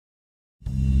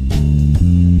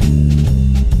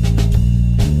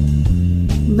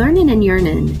Learnin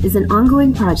Yearnin is an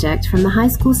ongoing project from the high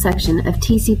school section of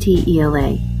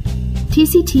TCTELA.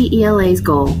 TCTELA's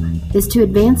goal is to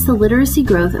advance the literacy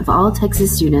growth of all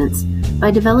Texas students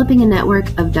by developing a network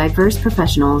of diverse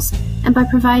professionals and by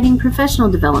providing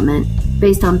professional development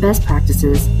based on best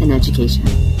practices in education.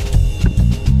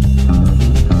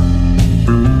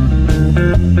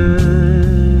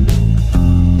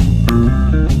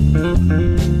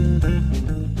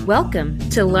 Welcome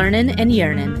to Learnin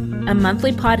Yearnin, a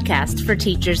monthly podcast for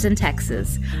teachers in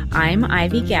Texas. I'm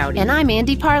Ivy Gowdy. And I'm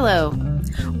Ande Parlow.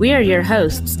 We are your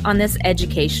hosts on this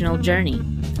educational journey.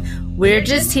 We're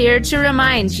just here to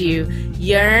remind you,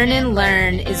 yearn and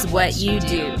learn is what you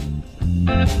do.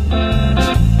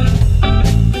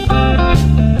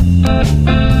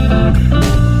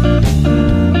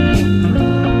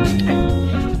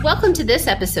 Welcome to this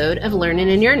episode of Learnin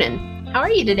Yearnin. How are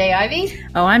you today, Ivy?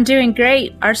 Oh, I'm doing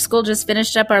great. Our school just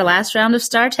finished up our last round of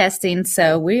STAR testing,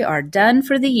 so we are done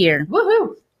for the year.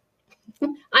 Woohoo!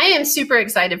 I am super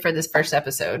excited for this first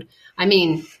episode. I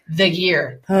mean, the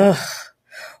year. Ugh.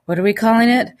 What are we calling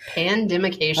it?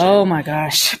 Pandemication. Oh my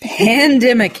gosh.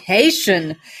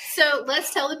 Pandemication. So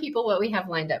let's tell the people what we have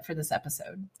lined up for this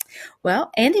episode.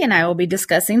 Well, Ande and I will be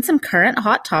discussing some current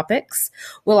hot topics.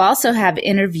 We'll also have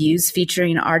interviews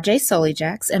featuring RJ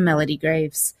Soleyjacks and Melodie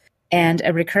and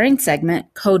a recurring segment,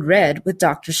 Code Red, with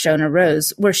Dr. Shona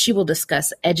Rose, where she will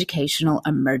discuss educational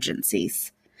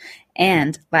emergencies.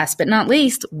 And last but not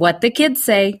least, what the kids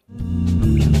say.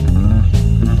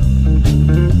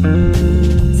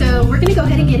 So we're going to go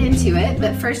ahead and get into it,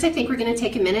 but first I think we're going to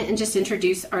take a minute and just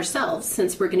introduce ourselves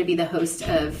since we're going to be the host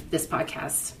of this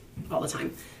podcast all the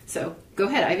time. So go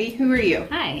ahead, Ivy. Who are you?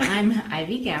 Hi, I'm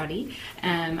Ivy Gowdy.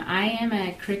 I am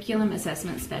a curriculum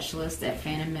assessment specialist at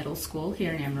Fannin Middle School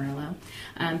here in Amarillo.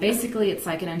 Basically, it's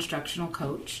like an instructional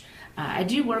coach. I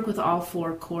do work with all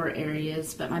four core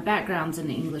areas, but my background's in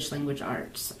the English language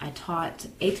arts. I taught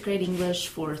 8th grade English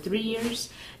for 3 years,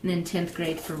 and then 10th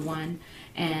grade for 1,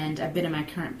 and I've been in my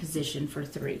current position for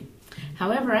 3.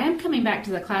 However, I am coming back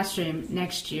to the classroom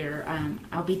next year.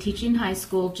 I'll be teaching high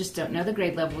school, just don't know the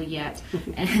grade level yet,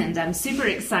 and I'm super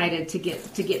excited to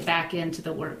get back into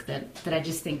the work that I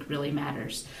just think really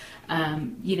matters.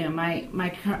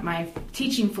 My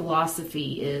teaching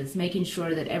philosophy is making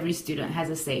sure that every student has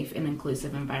a safe and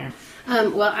inclusive environment.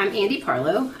 Well, I'm Ande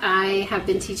Parlow. I have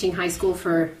been teaching high school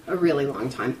for a really long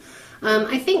time.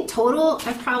 I think total,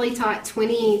 I've probably taught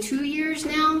 22 years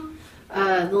now.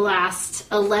 The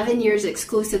last 11 years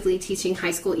exclusively teaching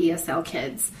high school ESL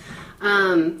kids.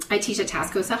 I teach at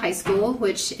Tascosa High School,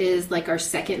 which is like our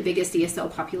second biggest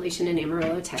ESL population in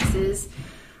Amarillo, Texas.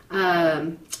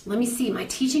 Let me see. My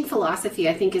teaching philosophy,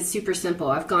 I think, is super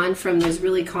simple. I've gone from those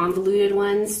really convoluted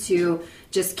ones to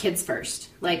just kids first.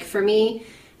 Like for me,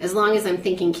 as long as I'm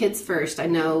thinking kids first, I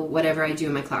know whatever I do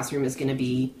in my classroom is going to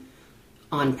be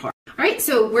on par. All right,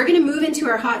 so we're going to move into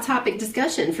our hot topic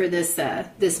discussion for this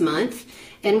month,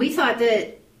 and we thought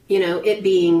that, it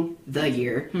being the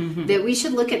year, that we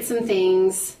should look at some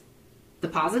things, the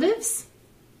positives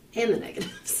and the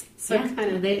negatives. So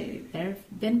yeah, they've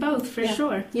been both for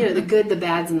sure. The good, the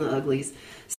bads, and the uglies.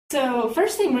 So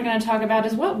first thing we're going to talk about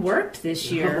is what worked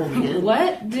this year. Oh,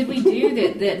 what did we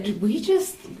do that we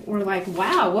just were like,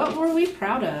 wow, what were we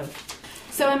proud of?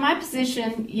 So in my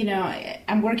position,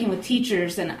 I'm working with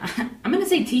teachers, and I'm going to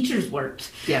say teachers worked.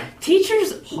 Yeah.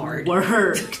 Teachers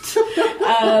worked.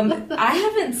 I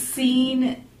haven't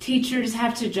seen teachers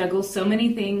have to juggle so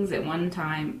many things at one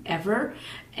time ever.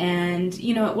 And,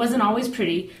 it wasn't always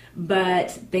pretty,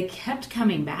 but they kept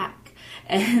coming back,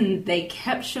 and they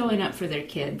kept showing up for their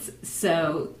kids.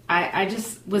 So I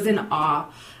just was in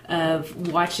awe of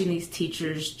watching these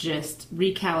teachers just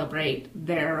recalibrate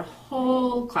their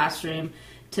whole classroom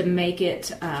to make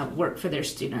it work for their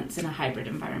students in a hybrid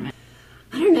environment.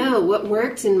 I don't know what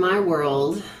worked in my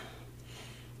world.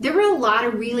 There were a lot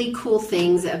of really cool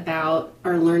things about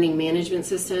our learning management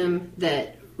system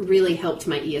that really helped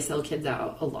my ESL kids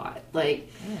out a lot.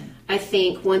 I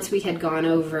think once we had gone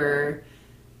over,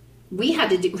 we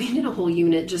did a whole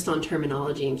unit just on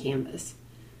terminology and Canvas.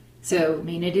 So,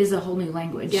 it is a whole new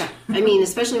language. Yeah.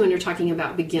 Especially when you're talking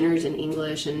about beginners in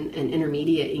English and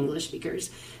intermediate English speakers.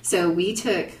 So we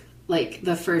took,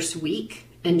 the first week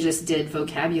and just did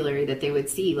vocabulary that they would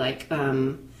see,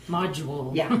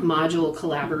 module. Yeah, module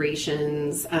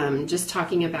collaborations. Just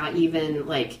talking about even,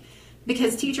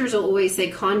 because teachers will always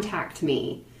say, contact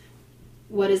me.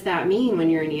 What does that mean when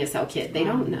you're an ESL kid? They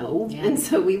don't know. Yeah. And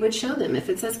so we would show them, if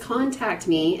it says contact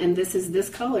me and this is this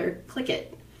color, click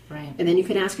it. Right. And then you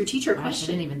can ask your teacher a Gosh,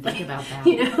 question. I didn't even think about that.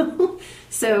 You know?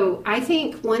 So I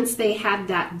think once they had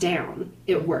that down,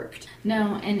 it worked.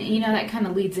 No, and that kind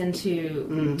of leads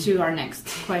into to our next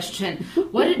question.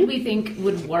 What did we think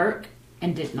would work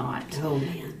and did not? Oh,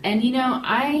 man. And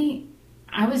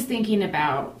I was thinking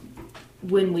about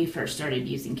when we first started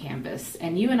using Canvas,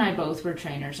 and you and I both were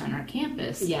trainers on our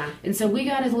campus. Yeah. And so we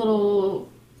got a little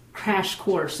crash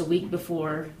course a week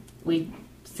before we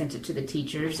sent it to the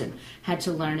teachers and had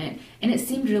to learn it. And it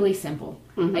seemed really simple,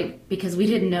 because we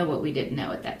didn't know what we didn't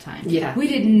know at that time. Yeah. We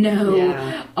didn't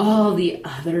know all the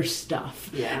other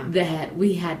stuff Yeah. that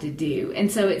we had to do.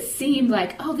 And so it seemed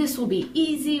like, oh, this will be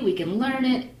easy. We can learn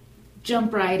it,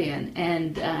 jump right in.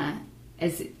 And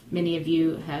as many of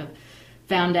you have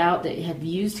found out that have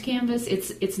used Canvas,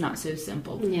 it's not so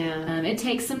simple. Yeah. It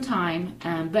takes some time,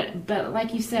 but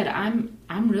like you said,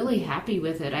 I'm really happy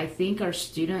with it. I think our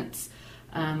students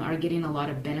are getting a lot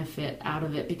of benefit out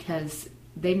of it because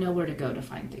they know where to go to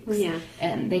find things. Yeah.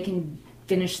 And they can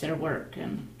finish their work.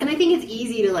 And I think it's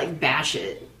easy to bash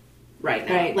it right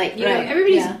now. Right, Like, right,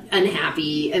 everybody's yeah.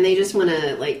 unhappy and they just want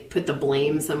to put the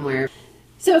blame somewhere.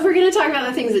 So if we're going to talk about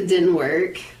the things that didn't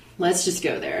work, let's just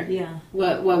go there. Yeah.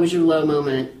 What was your low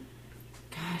moment?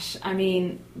 Gosh, I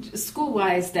mean,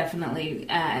 school-wise, definitely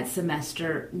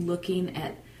semester, looking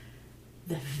at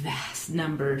the vast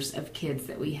numbers of kids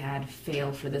that we had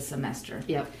fail for the semester.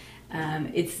 Yep.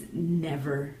 It's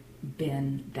never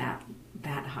been that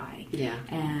high. Yeah.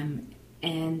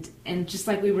 And just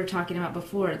like we were talking about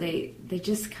before, they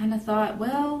just kind of thought,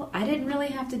 well, I didn't really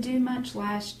have to do much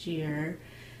last year,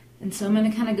 and so I'm going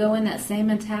to kind of go in that same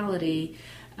mentality.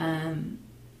 When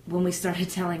we started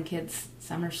telling kids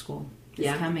summer school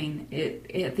is coming,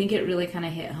 I think it really kind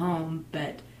of hit home,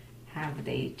 but have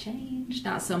they changed?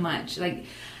 Not so much.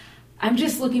 I'm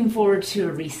just looking forward to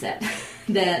a reset.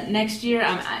 That next year,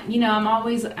 I'm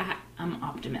always I'm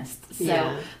optimist.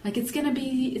 So it's gonna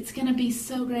be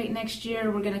so great next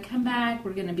year. We're gonna come back.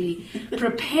 We're gonna be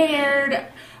prepared.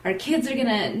 Our kids are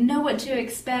gonna know what to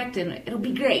expect, and it'll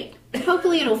be great.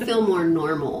 Hopefully, it'll feel more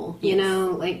normal.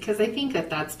 Because I think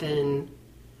that's been,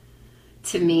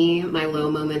 to me, my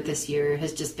low moment this year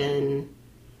has just been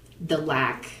the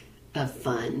lack of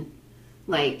fun.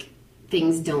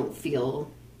 Things don't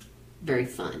feel very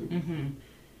fun. Mm-hmm.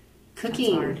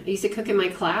 Cooking. I used to cook in my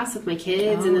class with my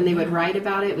kids, and then they would write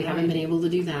about it. We haven't been able to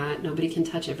do that. Nobody can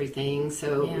touch everything.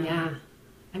 So,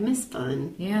 I miss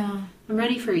fun. Yeah. I'm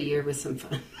ready for a year with some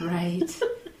fun. Right.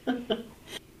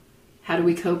 How do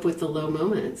we cope with the low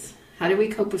moments? How do we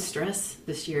cope with stress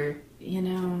this year?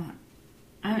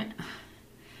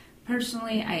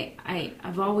 Personally,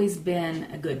 I've always been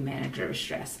a good manager of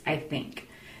stress, I think,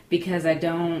 because I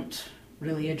don't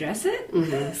really address it.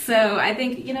 Mm-hmm. So I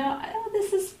think,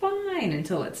 this is fine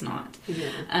until it's not.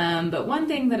 Yeah. But one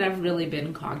thing that I've really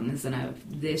been cognizant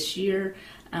of this year,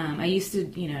 I used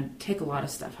to, take a lot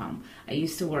of stuff home. I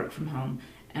used to work from home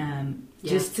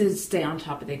just to stay on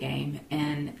top of the game.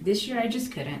 And this year I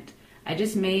just couldn't. I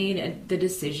just made the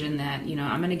decision that,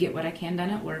 I'm going to get what I can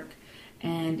done at work.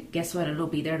 And guess what? It'll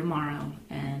be there tomorrow,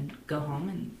 and go home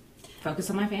and focus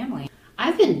on my family.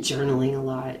 I've been journaling a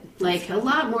lot, a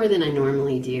lot more than I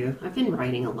normally do. I've been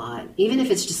writing a lot, even if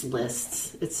it's just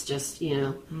lists. It's just,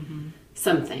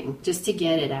 something, just to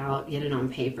get it out, get it on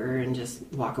paper, and just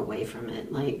walk away from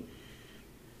it.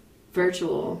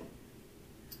 Virtual.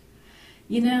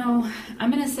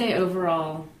 I'm going to say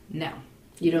overall, no.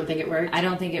 You don't think it worked? I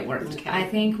don't think it worked. Okay. I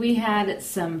think we had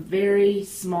some very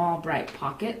small, bright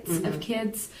pockets of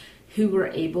kids who were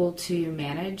able to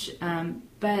manage.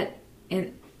 But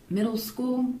in middle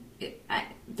school,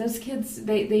 those kids,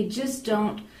 they just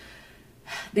don't,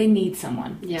 they need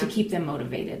someone to keep them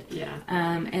motivated. Yeah.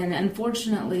 And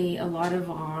unfortunately, a lot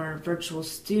of our virtual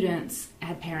students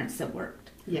had parents that worked.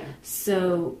 Yeah.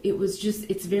 So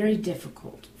it's very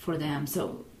difficult for them.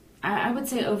 So I would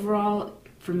say overall,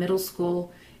 for middle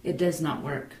school, it does not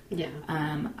work. Yeah.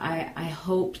 I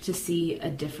hope to see a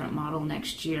different model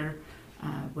next year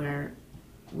where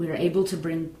we're able to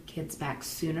bring kids back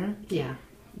sooner. Yeah.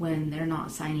 When they're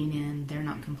not signing in, they're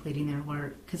not completing their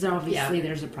work. Because obviously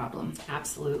there's a problem.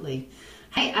 Absolutely.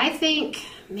 I think,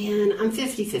 man, I'm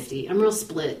 50-50. I'm real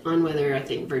split on whether I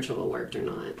think virtual worked or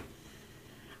not.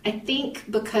 I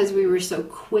think because we were so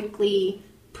quickly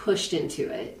pushed into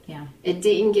it, it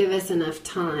didn't give us enough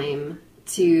time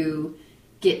to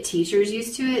get teachers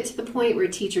used to it to the point where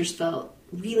teachers felt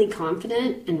really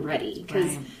confident and ready.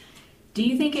 Right. Do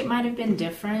you think it might have been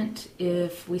different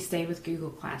if we stayed with Google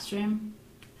Classroom?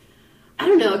 I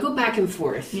don't know. I go back and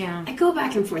forth. Yeah. I go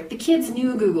back and forth. The kids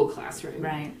knew Google Classroom.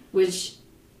 Right. Which,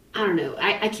 I don't know.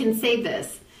 I can say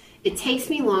this. it takes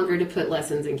me longer to put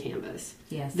lessons in Canvas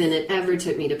than it ever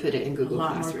took me to put it in Google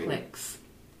Classroom. A lot more clicks.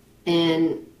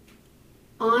 And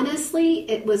honestly,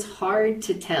 it was hard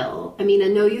to tell. I mean, I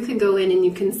know you can go in and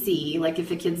you can see, like, if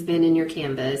a kid's been in your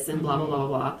Canvas and blah, blah, blah,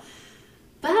 blah.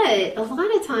 But a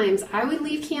lot of times, I would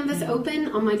leave Canvas open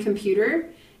on my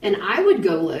computer, and I would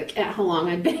go look at how long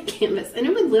I'd been in Canvas. And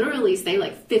it would literally say,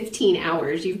 like, 15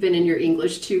 hours you've been in your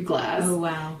English 2 class. Oh,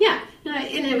 wow. Yeah.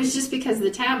 And it was just because the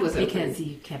tab was open. Because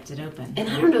you kept it open. And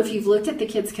I don't know if you've looked at the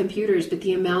kids' computers, but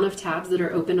the amount of tabs that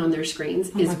are open on their screens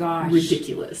is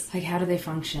ridiculous. Like, how do they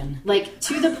function? Like,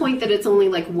 to the point that it's only,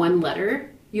 like, one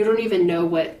letter. You don't even know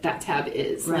what that tab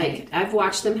is. Right. Like, I've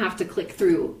watched them have to click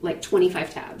through, like,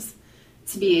 25 tabs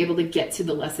to be able to get to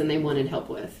the lesson they wanted help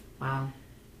with. Wow.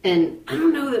 And I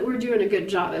don't know that we're doing a good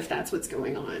job if that's what's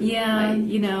going on. Yeah,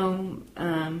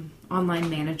 online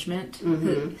management.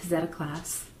 Is that a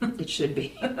class? It should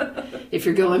be. If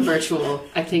you're going virtual,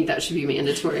 I think that should be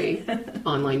mandatory.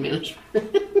 Online management.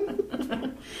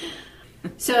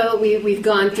 So we've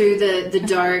gone through the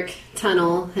dark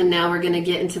tunnel, and now we're going to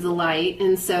get into the light.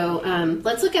 And so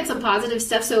let's look at some positive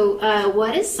stuff. So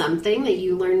what is something that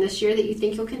you learned this year that you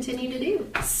think you'll continue to do?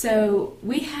 So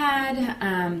we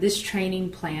had this training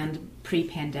planned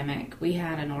pre-pandemic. We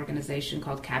had an organization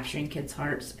called Capturing Kids'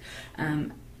 Hearts.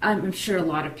 I'm sure a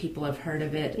lot of people have heard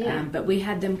of it, but we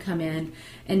had them come in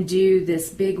and do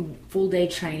this big full-day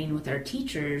training with our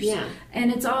teachers. Yeah.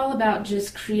 And it's all about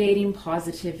just creating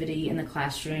positivity in the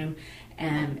classroom.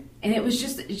 And it's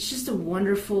just a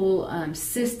wonderful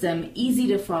system, easy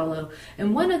to follow.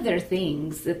 And one of their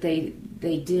things that they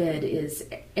did is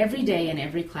every day in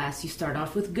every class you start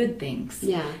off with good things.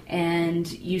 Yeah. And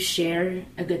you share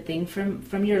a good thing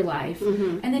from your life.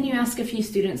 And then you ask a few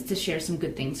students to share some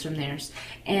good things from theirs.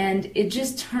 And it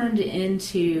just turned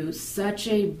into such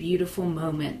a beautiful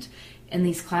moment in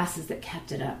these classes that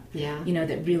kept it up. Yeah.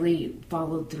 That really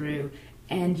followed through.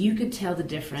 And you could tell the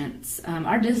difference.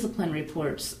 Our discipline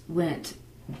reports went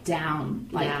down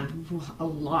a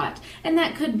lot. And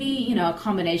that could be, a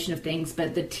combination of things.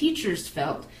 But the teachers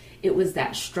felt it was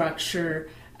that structure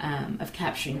of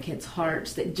capturing kids'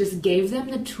 hearts that just gave them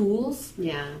the tools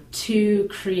to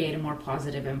create a more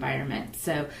positive environment.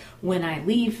 So when I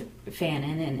leave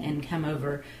Fannin and come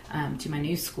over to my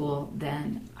new school,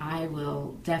 then I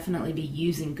will definitely be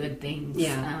using good things.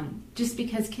 Just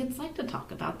because kids like to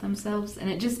talk about themselves, and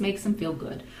it just makes them feel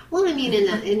good. Well, I mean,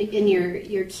 and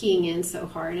you're keying in so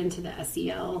hard into the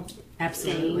SEL.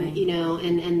 Absolutely.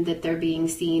 Thing, and that they're being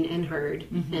seen and heard,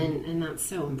 and that's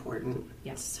so important.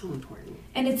 Yes, so important.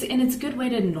 And it's a good way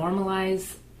to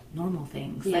normalize normal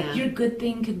things. Yeah. Like your good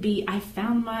thing could be, I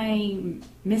found my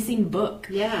missing book.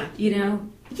 Yeah. Yay,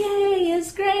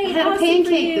 it's great. I had a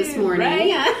pancake this morning. Right?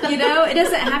 Yeah. It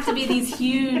doesn't have to be these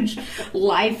huge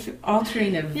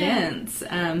life-altering events.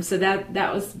 So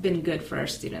that was been good for our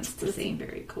students to see.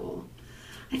 Very cool.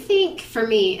 I think for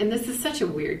me, and this is such a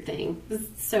weird thing. This is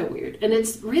so weird. And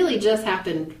it's really just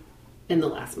happened in the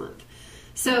last month.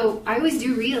 So I always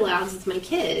do read alouds with my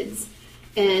kids,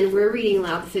 and we're reading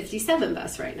aloud the 57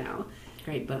 Bus right now.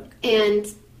 Great book. And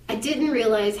I didn't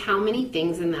realize how many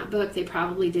things in that book they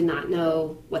probably did not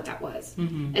know what that was.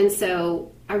 And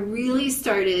so I really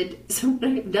started, so what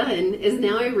I've done is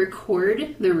now I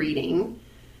record the reading,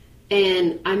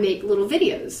 and I make little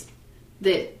videos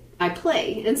that I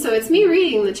play. And so it's me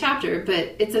reading the chapter,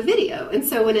 but it's a video. And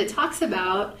so when it talks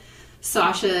about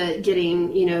Sasha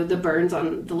getting, the burns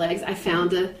on the legs, I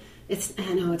found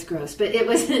I know it's gross, but it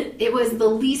was the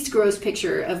least gross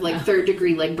picture of like 3rd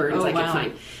degree leg burns I could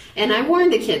find. And I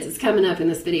warned the kids, it's coming up in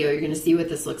this video, you're going to see what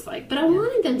this looks like. But I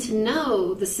wanted them to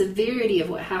know the severity of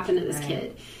what happened to this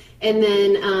kid. And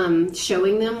then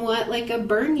showing them what like a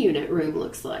burn unit room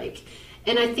looks like.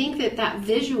 And I think that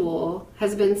visual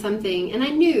has been something, and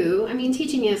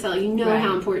teaching ESL,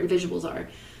 how important visuals are.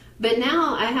 But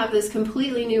now I have this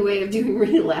completely new way of doing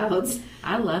read alouds.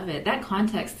 I love it. That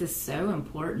context is so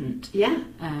important. Yeah.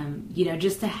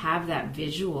 Just to have that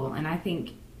visual, and I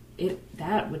think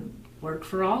that would work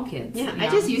for all kids. Yeah, I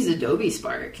just use Adobe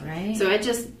Spark. Right. So I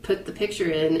just put the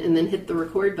picture in and then hit the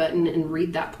record button and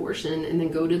read that portion and then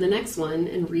go to the next one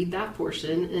and read that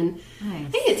portion. And nice. I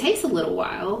think it takes a little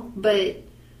while, but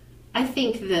I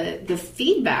think the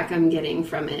feedback I'm getting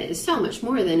from it is so much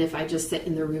more than if I just sit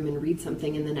in the room and read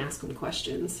something and then ask them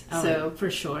questions. Oh, so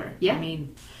for sure. Yeah.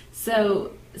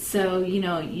 So,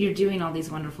 you're doing all these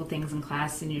wonderful things in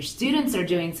class, and your students are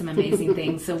doing some amazing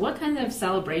things. So what kind of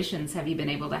celebrations have you been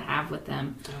able to have with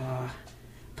them?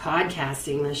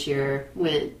 Podcasting this year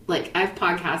I've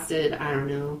podcasted, I don't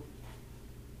know,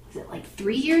 is it like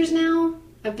 3 years now?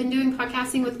 I've been doing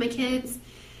podcasting with my kids,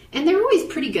 and they're always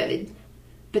pretty good.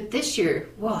 But this year,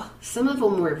 whoa, some of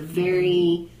them were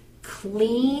very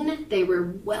clean. They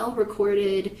were well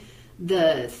recorded.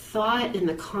 The thought and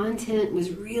the content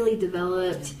was really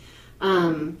developed.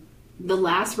 The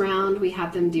last round, we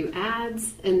had them do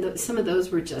ads, and some of those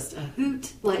were just a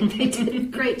hoot. Like, they did a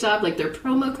great job. Like, their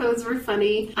promo codes were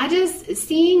funny.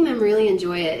 Seeing them really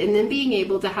enjoy it, and then being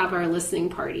able to have our listening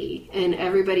party, and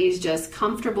everybody's just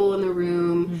comfortable in the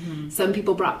room. Mm-hmm. Some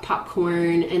people brought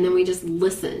popcorn, and then we just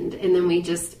listened, and then we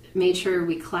just made sure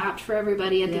we clapped for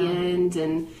everybody at the end.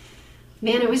 And,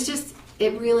 man,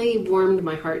 it really warmed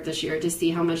my heart this year to see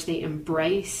how much they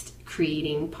embraced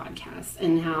creating podcasts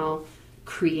and how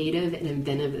creative and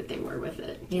inventive that they were with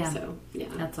it. Yeah. So, yeah.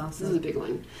 That's awesome. This is a big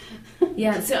one.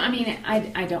 Yeah. So, I mean,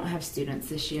 I don't have students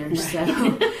this year. Right.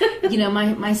 So,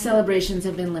 my celebrations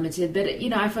have been limited. But,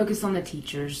 I focus on the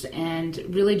teachers and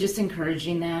really just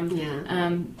encouraging them.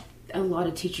 Yeah. A lot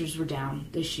of teachers were down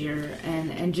this year,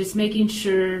 and just making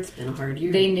sure it's been a hard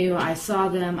year. They knew I saw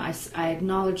them. I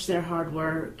acknowledged their hard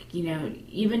work.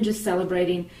 Even just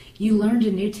celebrating, you learned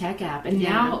a new tech app, and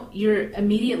now you're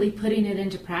immediately putting it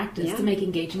into practice to make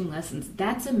engaging lessons.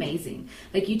 That's amazing.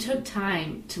 Like, you took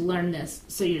time to learn this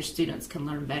so your students can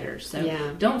learn better.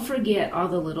 So don't forget all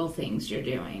the little things you're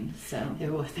doing. So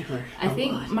there were I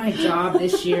think my job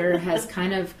this year has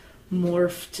kind of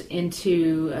morphed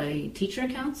into a teacher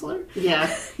counselor. Yeah.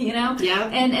 Yeah.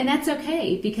 And that's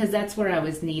okay, because that's where I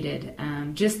was needed.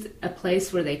 Just a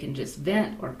place where they can just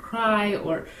vent or cry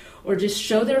or just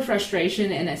show their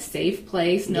frustration in a safe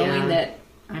place, knowing that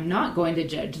I'm not going to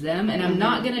judge them, and I'm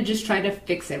not going to just try to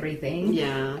fix everything.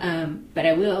 Yeah. But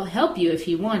I will help you if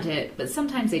you want it. But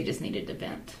sometimes they just needed to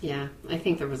vent. Yeah. I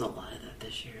think there was a lot of that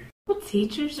this year. Well,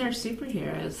 teachers are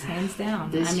superheroes, hands down.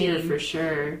 This year, for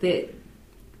sure.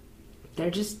 They're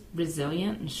just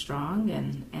resilient and strong,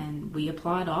 and we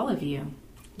applaud all of you.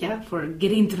 Yeah. For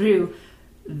getting through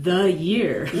the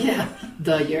year. Yeah,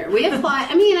 the year. We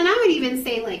applaud, and I would even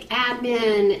say, like,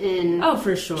 admin and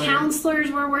for sure,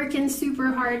 counselors were working super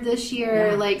hard this year.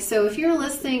 Yeah. Like, so if you're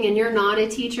listening and you're not a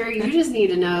teacher, you just need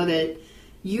to know that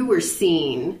you were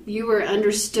seen, you were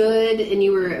understood, and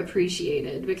you were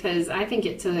appreciated, because I think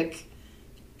it took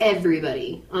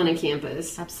everybody on a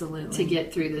campus to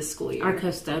get through this school year. Our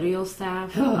custodial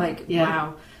staff,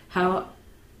 wow,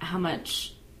 how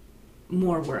much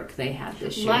more work they had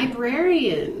this year.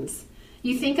 Librarians.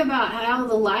 You think about how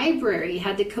the library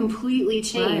had to completely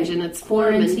change in its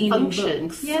form and function.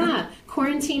 Books. Yeah,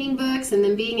 quarantining books, and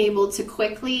then being able to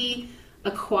quickly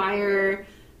acquire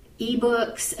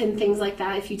ebooks and things like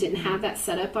that if you didn't have that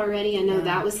set up already. I know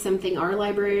that was something our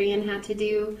librarian had to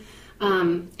do.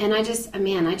 And I just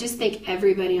think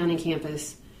everybody on a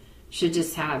campus should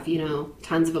just have,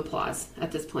 tons of applause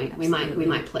at this point. Absolutely. We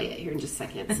might play it here in just a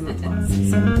second. Some applause.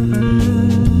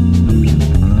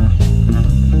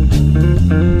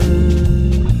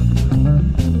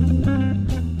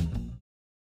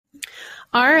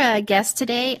 Our guest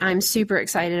today, I'm super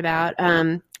excited about.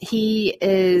 He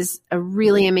is a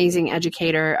really amazing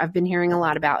educator. I've been hearing a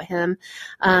lot about him.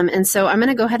 And so I'm going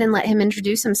to go ahead and let him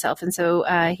introduce himself. And so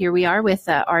here we are with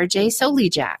RJ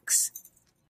Soleyjacks.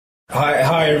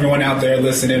 Hi, everyone out there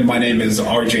listening. My name is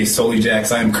RJ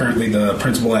Soleyjacks. I'm currently the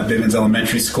principal at Bivens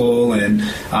Elementary School, and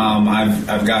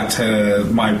I've got to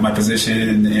my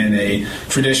position in a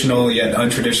traditional yet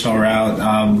untraditional route.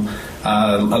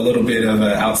 A little bit of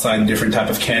an outside, different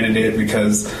type of candidate,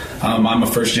 because I'm a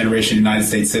first-generation United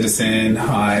States citizen.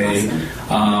 My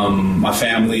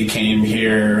family came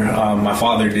here. My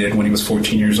father did when he was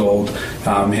 14 years old.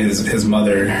 His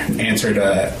mother answered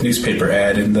a newspaper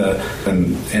ad, and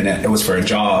it was for a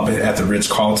job at the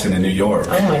Ritz-Carlton in New York.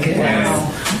 Oh my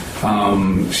goodness!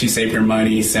 And, she saved her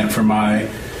money, sent for my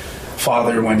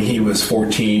father when he was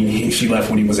 14. She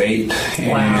left when he was 8.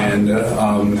 Wow. And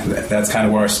that's kind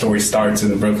of where our story starts,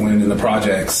 in Brooklyn, in the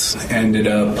projects. Ended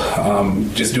up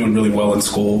just doing really well in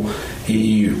school.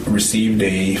 He received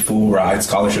a full ride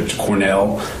scholarship to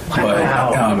Cornell, but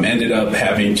ended up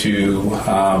having to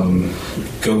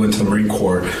go into the Marine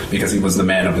Corps because he was the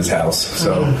man of his house.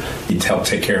 So he'd help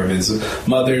take care of his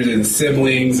mother and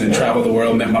siblings and travel the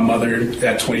world. Met my mother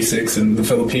at 26 in the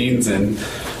Philippines and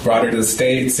brought her to the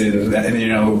States.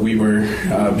 And we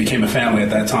became a family at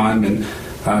that time, and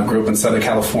grew up in Southern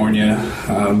California.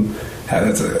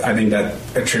 I think that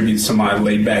attributes to my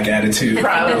laid back attitude.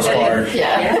 Probably.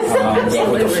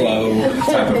 Go with the flow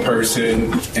type of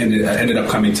person. And I ended up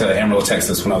coming to Amarillo,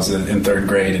 Texas when I was in third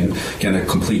grade and getting a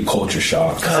complete culture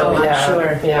shock. I'm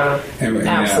sure. Yeah. And,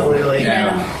 absolutely.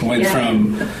 Went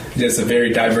from just a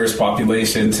very diverse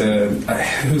population to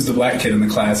who's the black kid in the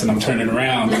class, and I'm turning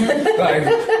around like,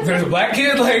 there's a black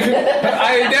kid, like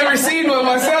I ain't never seen one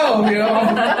myself,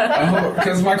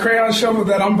 because my crayons show me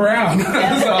that I'm brown.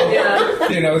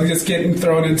 So just getting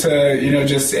thrown into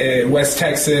just West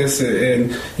Texas,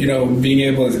 and being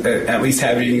able to, at least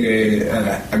having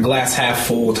a glass half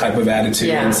full type of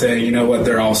attitude, and saying, you know what,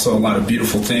 there are also a lot of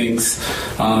beautiful things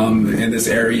in this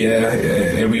area,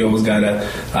 and we always gotta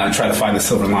try to find the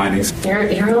silver linings.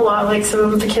 You're a lot like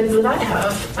some of the kids that I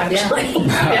have, actually.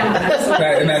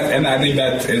 And I think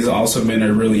that has also been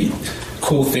a really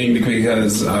cool thing,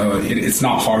 because it's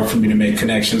not hard for me to make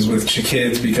connections with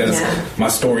kids, because my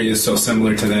story is so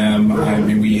similar to them. Mm-hmm. I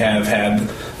mean, we have had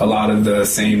a lot of the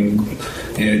same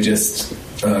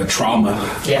trauma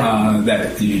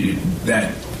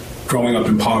that growing up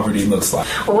in poverty looks like.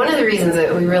 Well, one of the reasons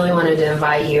that we really wanted to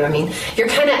invite you, I mean, you're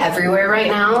kind of everywhere right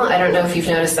now. I don't know if you've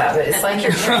noticed that, but it's like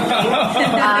you're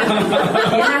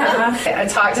I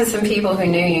talked to some people who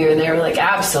knew you, and they were like,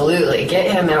 absolutely,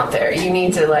 get him out there. You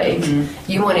need to,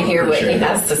 you want to hear what he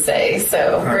has to say.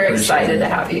 So we're excited to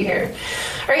have you here.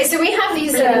 All right, so we have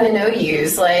these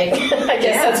no-use, I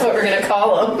guess that's what we're going to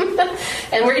call them.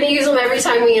 And we're going to use them every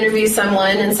time we interview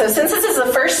someone. And so since this is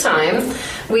the first time,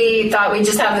 we thought we'd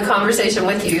just have the conversation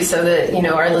with you so that,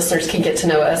 our listeners can get to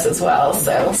know us as well.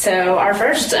 So our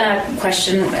first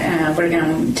question we're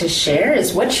going to share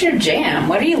is, what's your jam?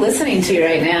 What are you listening to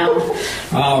right now?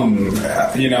 I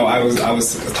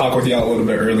was talking with y'all a little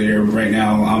bit earlier. Right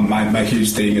now, my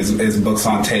huge thing is books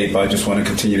on tape. I just want to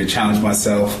continue to challenge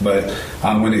myself. But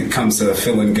when it comes to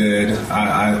feeling good,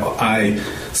 I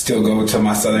still go to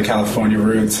my Southern California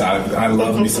roots. I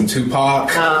love me some Tupac.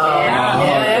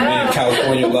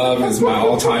 California Love is my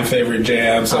all-time favorite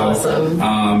jam. So awesome.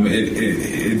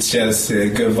 It's just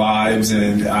good vibes,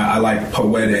 and I like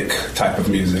poetic type of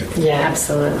music. Yeah,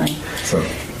 absolutely. So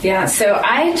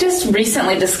I just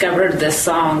recently discovered this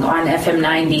song on FM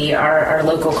 90, our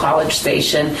local college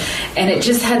station, and it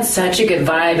just had such a good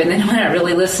vibe. And then when I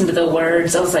really listened to the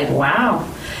words, I was like, wow.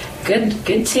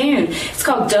 Good tune. It's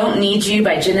called Don't Need You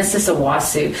by Genesis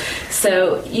Owasu.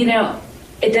 So,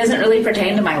 it doesn't really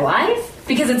pertain to my life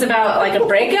because it's about a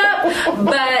breakup,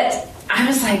 but I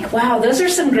was like, wow, those are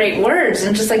some great words.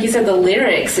 And just like you said, the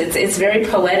lyrics, it's very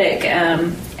poetic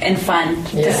and fun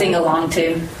to sing along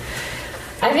to.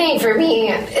 I think for me,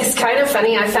 it's kind of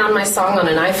funny. I found my song on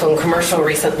an iPhone commercial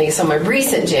recently. So my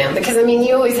recent jam, because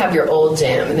you always have your old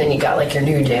jam and then you got your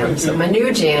new jam. So my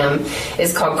new jam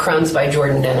is called Crumbs by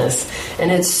Jordan Dennis,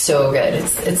 and it's so good.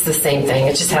 It's the same thing.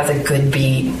 It just has a good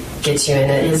beat, gets you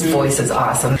in it. His voice is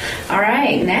awesome. All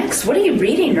right, next, what are you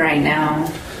reading right now?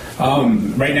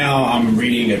 Right now, I'm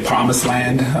reading A Promised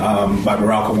Land by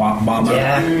Barack Obama.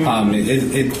 Yeah.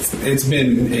 It's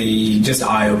been a just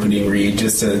eye-opening read,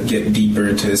 just to get deeper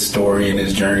into his story and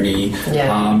his journey,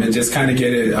 and just kind of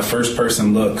get a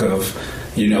first-person look of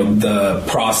the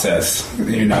process,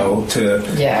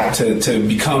 to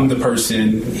become the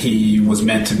person he was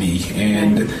meant to be,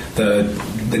 and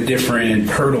the different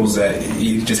hurdles that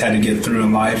he just had to get through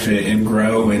in life and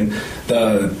grow, and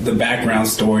the background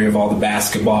story of all the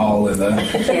basketball and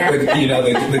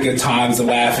the good times, the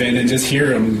laughing, and just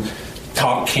hear him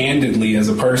talk candidly as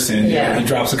a person. He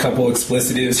drops a couple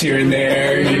explicitives here and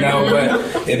there,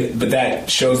 but that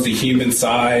shows the human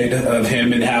side of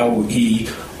him and how he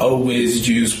always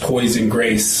used poise and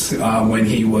grace when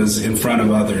he was in front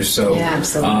of others. So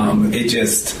it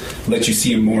just lets you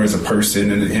see him more as a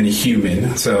person and a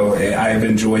human. So I've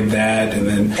enjoyed that. And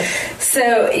then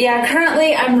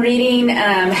currently I'm reading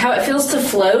How It Feels to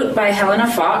Float by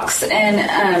Helena Fox,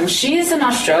 and she is an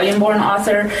Australian-born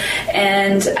author,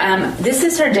 and this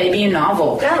is her debut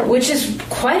novel, which is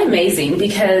quite amazing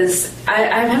because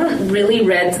I haven't really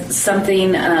read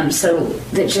something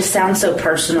that just sounds so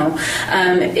personal.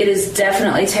 It is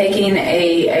definitely taking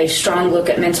a strong look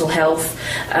at mental health,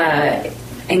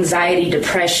 anxiety,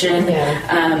 depression,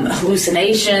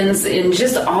 hallucinations, and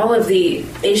just all of the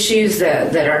issues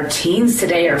that our teens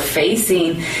today are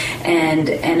facing. And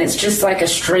it's just like a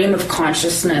stream of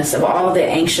consciousness of all the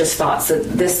anxious thoughts that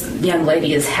this young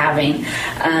lady is having.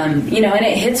 And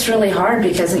it hits really hard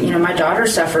because, my daughter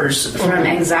suffers from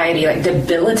anxiety, like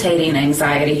debilitating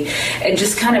anxiety. And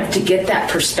just kind of to get that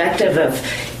perspective of,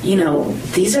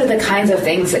 these are the kinds of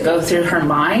things that go through her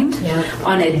mind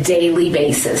on a daily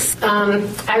basis.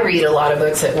 I read a lot of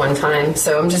books at one time,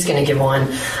 so I'm just going to give one.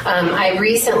 I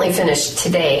recently finished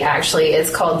today, actually. It's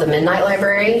called The Midnight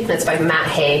Library. It's by Matt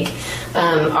Haig.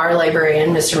 Our librarian,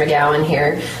 Mr. McGowan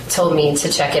here, told me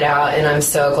to check it out, and I'm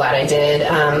so glad I did.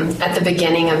 At the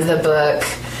beginning of the book,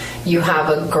 you have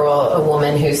a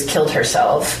woman who's killed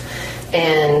herself,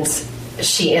 and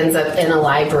she ends up in a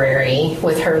library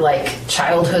with her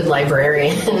childhood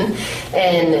librarian,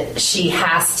 and she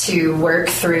has to work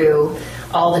through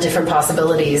all the different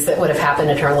possibilities that would have happened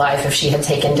in her life if she had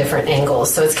taken different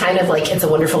angles. So it's kind of like It's a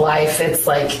Wonderful Life. It's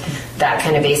like that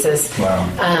kind of basis.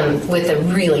 Wow. With a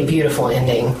really beautiful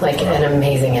ending, an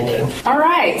amazing ending. All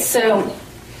right, so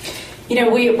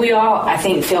we all, I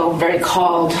think, feel very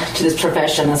called to this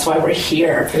profession. That's why we're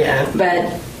here. Yeah.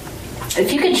 But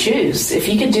if you could choose, if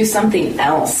you could do something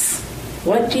else,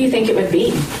 what do you think it would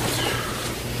be?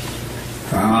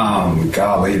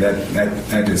 Golly,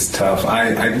 that is tough.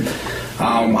 I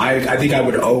think I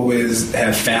would always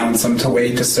have found some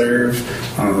way to serve.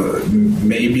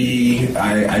 Maybe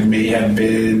I may have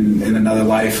been in another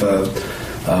life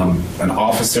an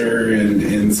officer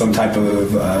in some type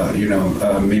of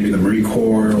maybe the Marine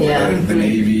Corps or the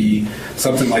Navy,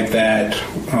 something like that.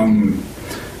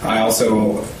 I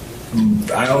also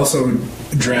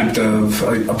dreamt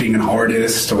of being an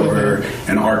artist or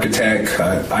an architect.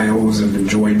 I always have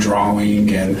enjoyed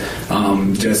drawing and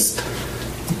just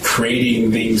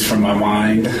creating things from my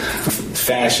mind.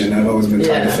 Fashion, I've always been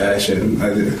tied to fashion.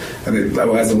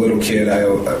 As a little kid,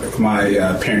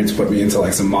 my parents put me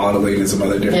into some modeling and some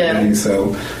other different things,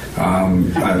 so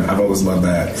I've always loved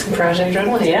that. Some Project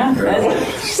Runway.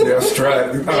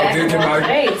 Strut.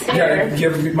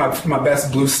 Give me my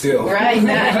best blue steel. Right.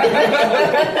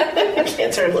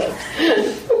 Can't turn left.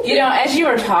 As you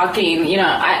were talking,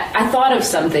 I thought of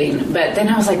something, but then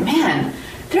I was like, man,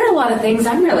 there are a lot of things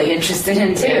I'm really interested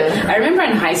in too. Yeah. I remember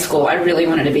in high school, I really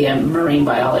wanted to be a marine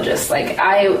biologist.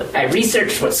 I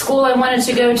researched what school I wanted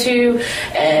to go to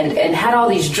and had all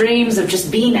these dreams of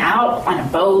just being out on a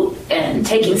boat and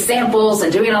taking samples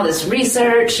and doing all this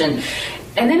research, and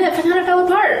then it kind of fell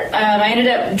apart. I ended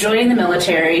up joining the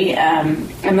military and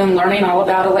then learning all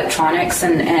about electronics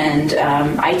and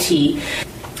IT.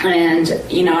 And,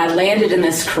 I landed in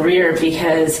this career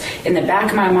because in the back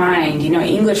of my mind,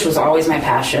 English was always my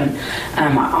passion.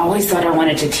 I always thought I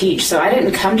wanted to teach. So I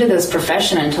didn't come to this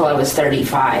profession until I was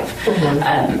 35.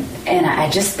 And I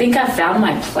just think I found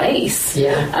my place.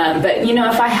 But,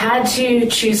 if I had to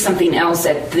choose something else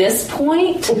at this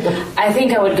point, I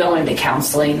think I would go into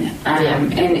counseling.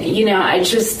 And, I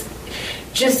just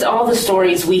all the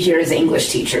stories we hear as English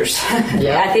teachers.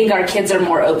 I think our kids are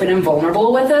more open and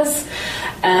vulnerable with us.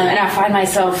 And I find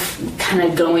myself kind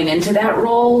of going into that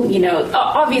role,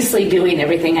 obviously doing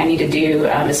everything I need to do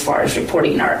as far as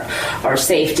reporting our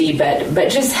safety, but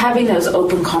just having those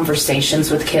open conversations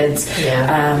with kids.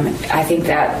 I think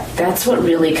that's what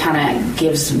really kind of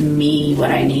gives me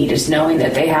what I need, is knowing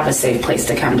that they have a safe place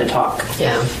to come to talk.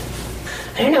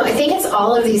 I don't know. I think it's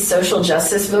all of these social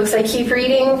justice books I keep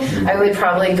reading. I would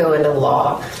probably go into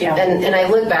law. And I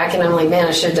look back and I'm like, man,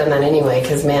 I should have done that anyway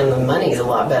because, man, the money's a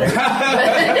lot better.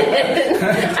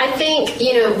 I think,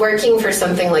 working for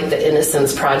something like the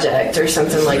Innocence Project or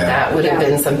something like that would have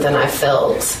been something I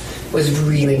felt was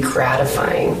really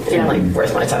gratifying and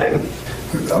worth my time.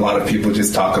 A lot of people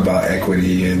just talk about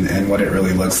equity and what it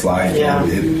really looks like. And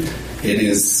it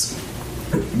is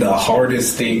the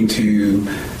hardest thing to,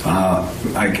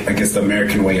 I guess, the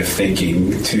American way of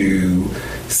thinking, to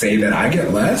say that I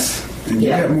get less and you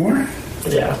get more.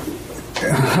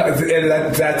 And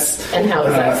that's and how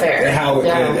is that fair?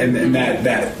 And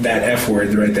that F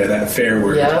word right there, that fair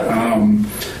word,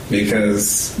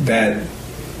 because that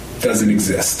doesn't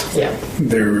exist.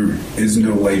 There is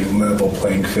no level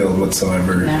playing field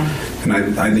whatsoever, and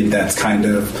I think that's kind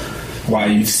of why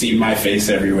you see my face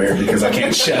everywhere, because I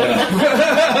can't shut up.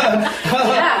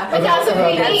 But that's what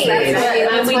we need.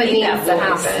 That's what needs to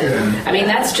happen. I mean,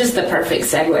 that's just the perfect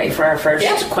segue for our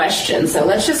first question. So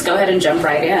let's just go ahead and jump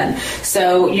right in.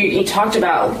 So you talked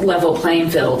about level playing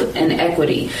field and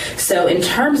equity. So in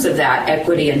terms of that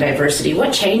equity and diversity,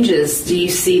 what changes do you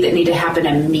see that need to happen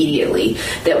immediately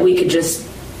that we could just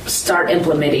start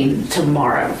implementing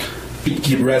tomorrow?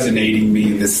 Keep resonating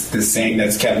me. This saying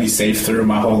that's kept me safe through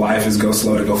my whole life is go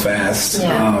slow to go fast.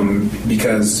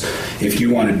 Because if you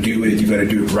want to do it, you got to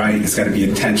do it right. It's got to be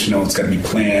intentional. It's got to be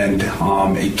planned.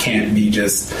 It can't be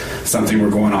just something we're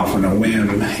going off on a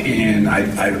whim. And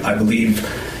I believe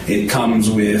it comes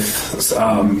with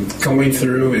going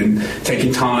through and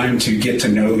taking time to get to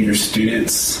know your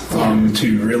students,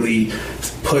 to really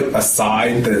put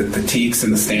aside the teaks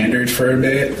and the standards for a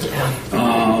bit,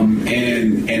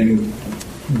 and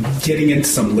getting into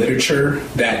some literature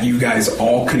that you guys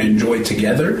all can enjoy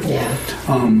together,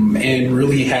 and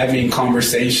really having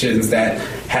conversations that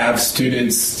have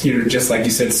students, just like you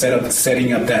said,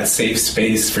 setting up that safe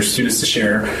space for students to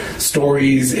share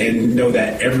stories and know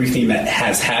that everything that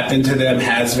has happened to them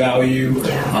has value,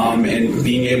 and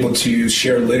being able to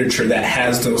share literature that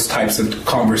has those types of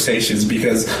conversations,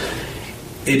 because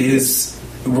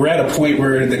we're at a point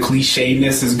where the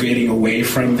clichéness is getting away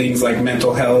from things like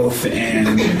mental health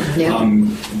and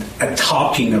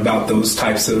talking about those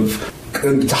types of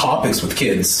topics with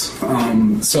kids.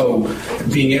 So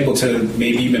being able to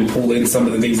maybe even pull in some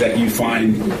of the things that you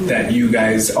find that you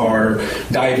guys are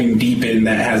diving deep in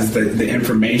that has the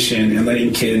information, and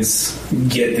letting kids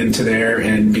get into there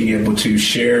and being able to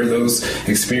share those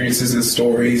experiences and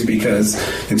stories, because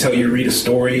until you read a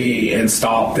story and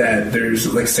stop that there's,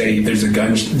 like, say there's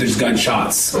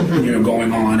gunshots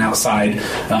going on outside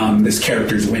this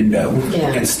character's window,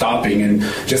 and stopping and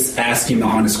just asking the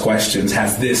honest questions,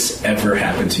 has this ever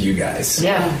happened to you guys?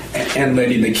 And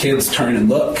letting the kids turn and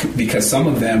look, because some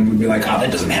of them would be like, oh,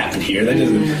 that doesn't happen here, that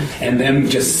doesn't, and them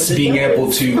just being able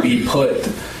to be put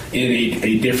in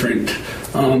a different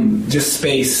just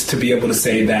space to be able to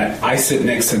say that I sit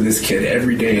next to this kid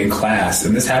every day in class,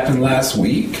 and this happened last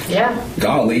week.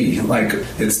 Golly, like,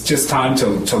 it's just time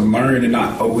to learn and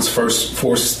not always first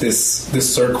force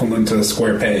this circle into a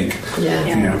square peg.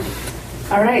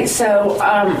 All right, so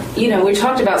we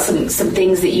talked about some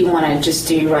things that you want to just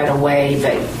do right away,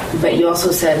 but you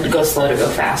also said go slow to go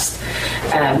fast.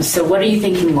 So what are you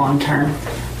thinking long term?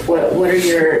 What are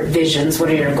your visions? What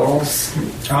are your goals?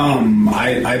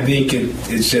 I think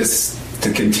it's just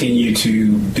to continue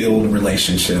to build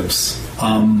relationships.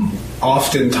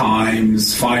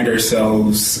 Oftentimes find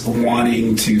ourselves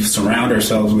wanting to surround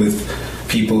ourselves with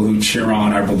people who cheer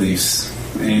on our beliefs,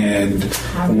 and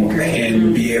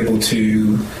be able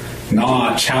to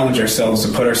not challenge ourselves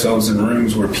to put ourselves in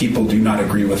rooms where people do not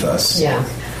agree with us.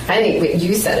 I think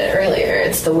you said it earlier,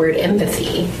 it's the word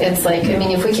empathy. It's like, I mean,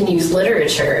 if we can use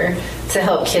literature to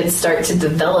help kids start to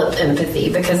develop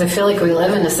empathy, because I feel like we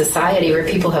live in a society where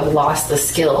people have lost the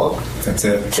skill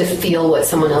to feel what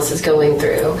someone else is going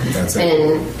through.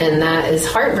 And that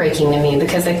is heartbreaking to me,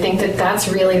 because I think that that's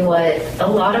really what a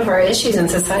lot of our issues in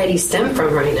society stem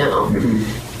from right now.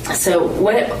 So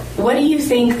what do you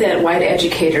think that white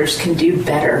educators can do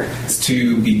better?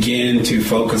 To begin to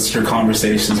focus your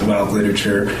conversations about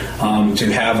literature,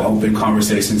 to have open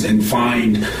conversations and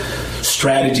find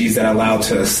strategies that allow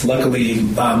us. Luckily,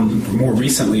 more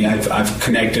recently, I've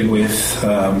connected with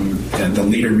the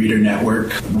Leader Reader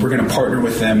Network. We're going to partner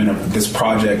with them in this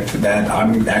project that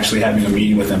I'm actually having a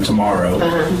meeting with them tomorrow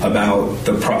about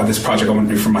this project I want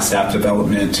to do for my staff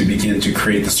development, to begin to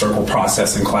create the circle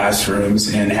process in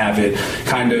classrooms and have it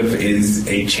kind of is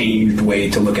a changed way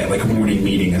to look at like a morning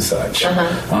meeting and such.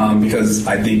 Because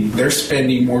I think they're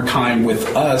spending more time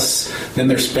with us than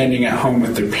they're spending at home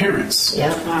with their parents.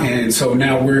 And so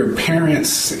now we're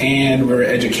parents and we're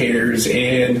educators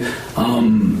and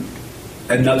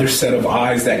another set of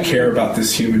eyes that care about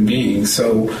this human being.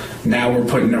 So now we're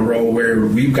put in a role where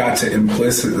we've got to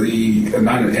implicitly,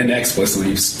 not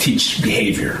explicitly, teach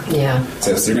behavior.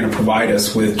 So they're going to provide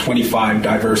us with 25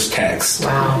 diverse texts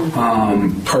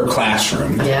per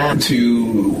classroom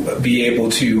to be able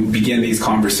to begin these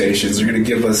conversations. They're going to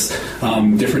give us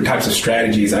different types of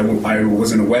strategies. I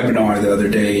was in a webinar the other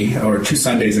day, or 2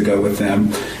 Sundays ago, with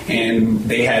them, and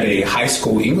they had a high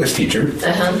school English teacher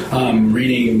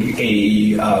reading a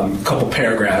couple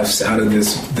paragraphs out of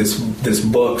this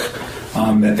book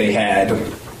that they had.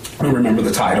 I don't remember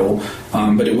the title,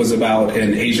 but it was about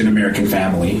an Asian American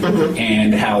family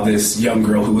and how this young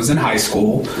girl who was in high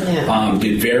school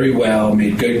did very well,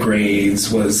 made good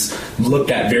grades, was looked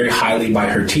at very highly by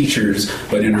her teachers,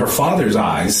 but in her father's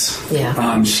eyes,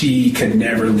 she could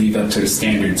never live up to the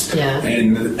standards.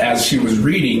 And as she was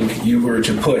reading, you were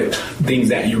to put things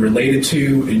that you related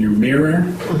to in your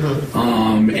mirror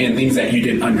and things that you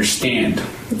didn't understand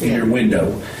in your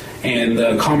window. And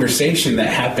the conversation that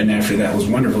happened after that was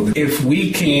wonderful. If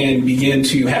we can begin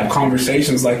to have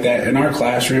conversations like that in our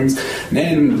classrooms,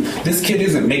 then this kid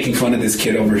isn't making fun of this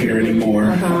kid over here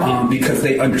anymore, because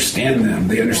they understand them.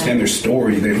 They understand their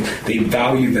story. They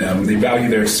value them. They value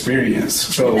their experience.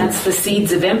 So and that's the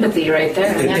seeds of empathy right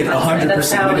there. It 100%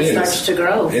 that's how it starts to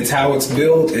grow. It's how it's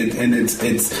built, and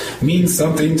it means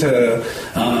something to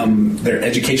their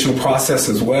educational process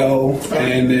as well.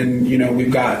 And then,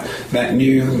 we've got that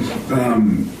new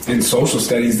in social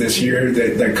studies this year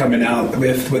that they're coming out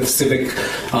with civic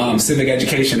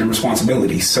education and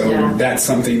responsibility. So that's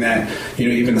something that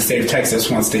even the state of Texas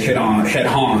wants to head on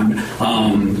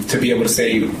to be able to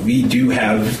say we do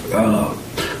have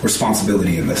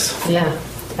responsibility in this. Yeah.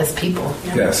 As people.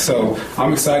 Yeah, so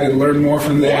I'm excited to learn more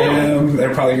from them. Yeah.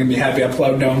 They're probably going to be happy I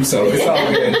plugged them, so it's all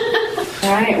good.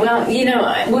 All right. Well, we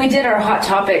did our hot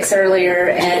topics earlier,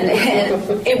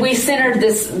 and we centered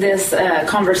this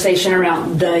conversation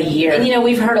around the year. And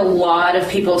we've heard a lot of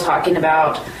people talking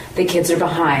about the kids are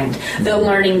behind, the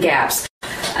learning gaps.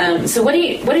 So what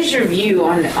is your view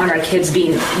on our kids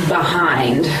being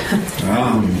behind?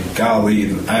 Golly,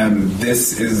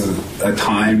 this is a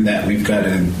time that we've got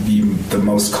to be the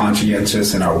most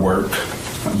conscientious in our work,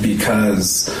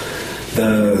 because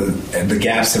the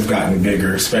gaps have gotten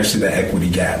bigger, especially the equity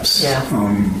gaps. Yeah.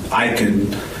 I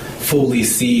can fully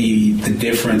see the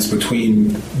difference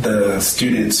between the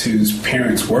students whose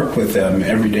parents worked with them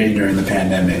every day during the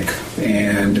pandemic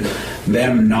and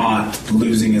them not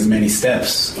losing as many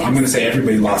steps. I'm going to say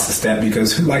everybody lost a step,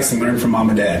 because who likes to learn from mom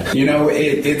and dad?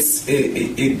 It's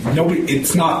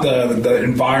not the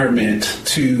environment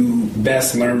to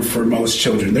best learn for most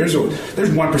children. There's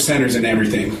 1%ers in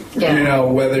everything. Yeah.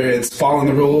 Whether it's following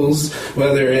the rules,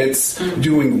 whether it's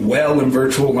doing well in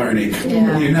virtual learning.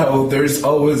 Yeah. There's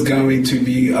always going to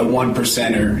be a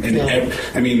 1%er.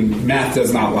 Math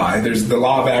does not lie. There's the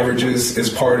law of averages is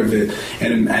part of it,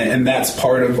 and that's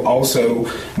part of also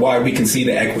why we can see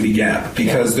the equity gap,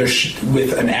 because there's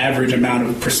with an average amount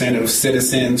of percent of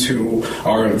citizens who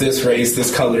are of this race,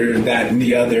 this color, that, and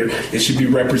the other, it should be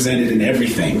represented in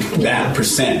everything, that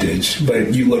percentage.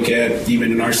 But you look at,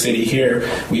 even in our city here,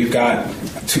 we've got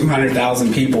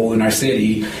 200,000 people in our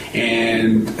city,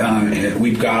 and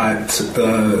we've got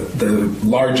the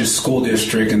largest school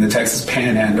district in the Texas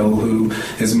Panhandle, who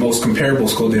is the most comparable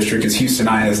school district, is Houston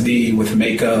ISD, with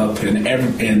makeup and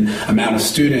amount of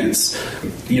students.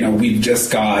 We've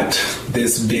just got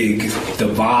this big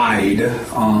divide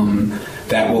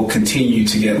that will continue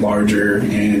to get larger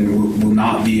and will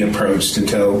not be approached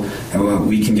until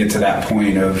we can get to that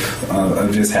point of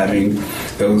just having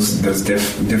those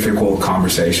difficult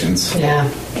conversations. Yeah.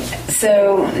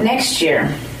 So next year,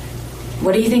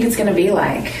 what do you think it's going to be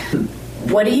like?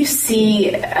 What do you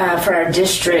see for our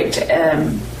district?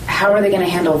 How are they going to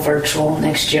handle virtual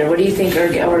next year? What do you think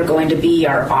are going to be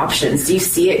our options? Do you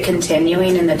see it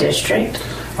continuing in the district?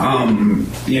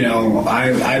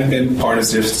 I've been part of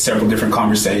several different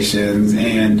conversations,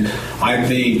 and I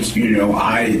think,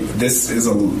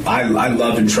 I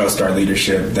love and trust our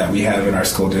leadership that we have in our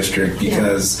school district,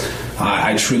 because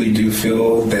I truly do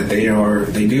feel that they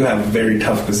do have a very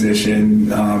tough position,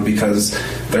 because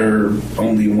they're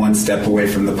only one step away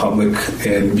from the public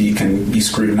and can be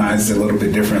scrutinized a little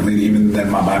bit differently even than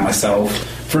by myself.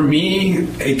 For me,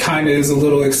 it kind of is a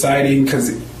little exciting,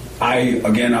 because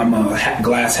I'm a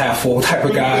glass half full type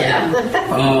of guy.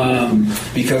 Yeah.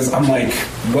 Because I'm like,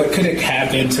 what could it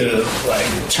happen to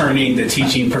turning the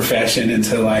teaching profession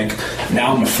into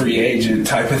now I'm a free agent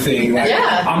type of thing?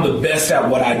 I'm the best at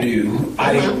what I do.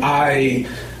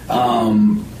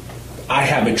 I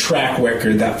have a track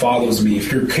record that follows me.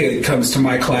 If your kid comes to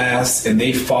my class and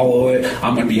they follow it,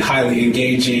 I'm going to be highly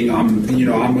engaging. I'm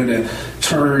going to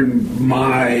turn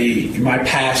my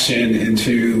passion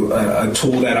into a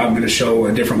tool that I'm going to show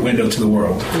a different window to the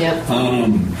world. Yep.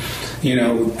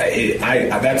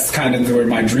 That's kind of where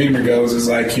my dreamer goes, is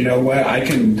I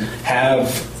can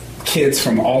have kids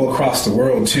from all across the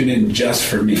world tune in just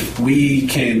for me. We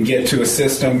can get to a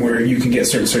system where you can get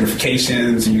certain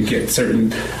certifications and you get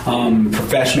certain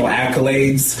professional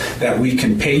accolades that we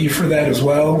can pay you for that as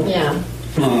well. Yeah.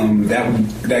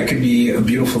 That could be a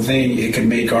beautiful thing. It could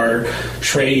make our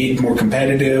trade more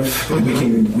competitive.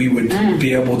 Mm-hmm. We would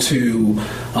be able to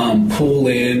pull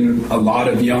in a lot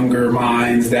of younger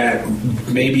minds that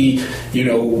maybe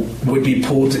would be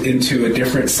pulled into a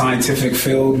different scientific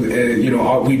field.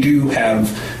 We do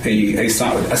have a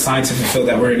scientific field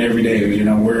that we're in every day.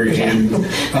 We're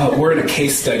in a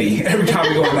case study every time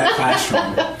we go in that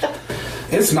classroom.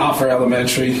 It's not for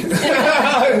elementary.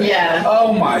 Yeah.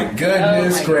 Oh my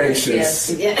goodness gracious!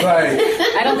 Yes. I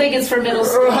don't think it's for middle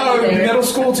school. Middle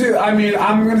school too. I'm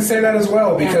going to say that as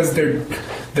well, because they're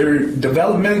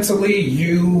developmentally,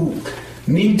 you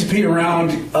need to be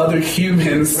around other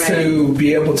humans to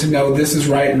be able to know this is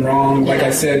right and wrong. Like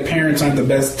I said, parents aren't the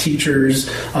best teachers.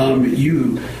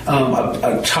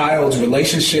 A child's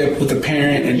relationship with a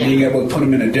parent and being able to put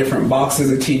them in a different box as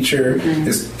a teacher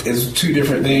is two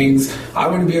different things. I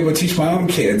wouldn't be able to teach my own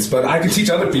kids, but I can teach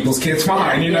other people's kids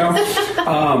fine,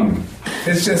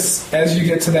 it's just as you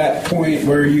get to that point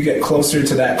where you get closer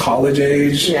to that college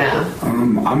age,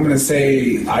 I'm going to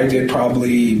say I did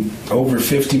probably over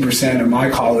 50% of my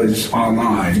college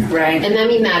online. Right. And I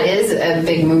mean, that is a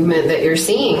big movement that you're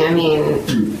seeing. I mean,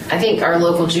 I think our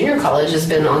local junior college has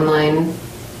been online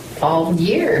all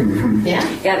year. Mm-hmm.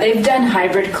 Yeah, they've done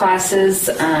hybrid classes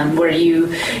where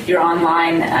you're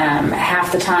online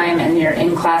half the time and you're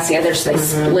in class the other, so they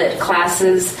split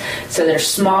classes, so they're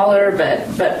smaller,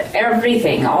 but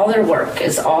everything, all their work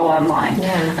is all online.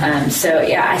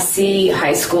 I see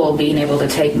high school being able to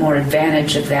take more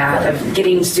advantage of that, of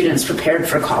getting students prepared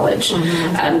for college,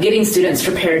 getting students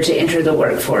prepared to enter the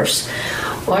workforce.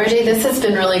 Well, RJ, this has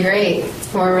been really great.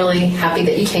 We're really happy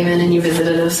that you came in and you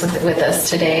visited us with us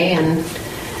today. And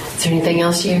is there anything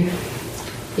else you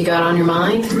got on your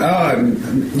mind?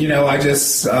 I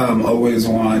just always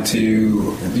want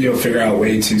to, figure out a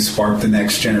way to spark the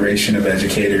next generation of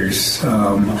educators.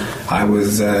 I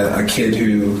was a kid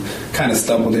who kind of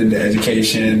stumbled into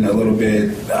education a little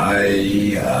bit.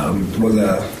 I was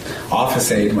a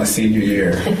office aide my senior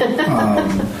year.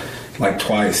 Like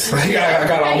twice. I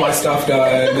got all my stuff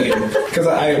done because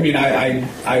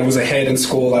I was ahead in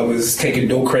school. I was taking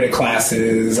dual credit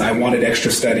classes. I wanted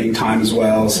extra studying time as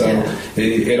well, so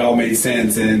it all made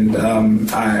sense. And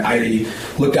I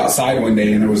looked outside one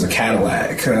day and there was a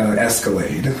Cadillac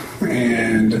Escalade,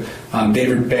 and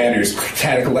David Banner's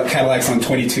Cadillacs on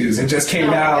 22s. It just came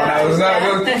out, and I was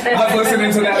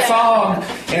listening to that song,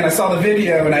 and I saw the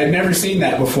video, and I had never seen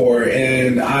that before.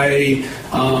 And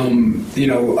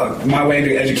my way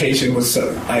into education was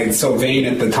so vain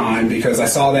at the time because I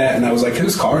saw that, and I was like,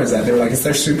 whose car is that? They were like, it's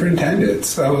their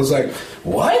superintendent's. I was like,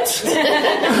 what?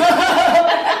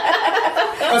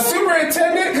 A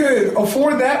superintendent could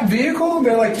afford that vehicle?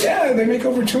 They're like, yeah, they make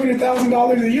over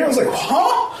 $200,000 a year. I was like,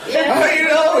 huh?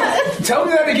 Tell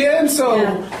me that again. So,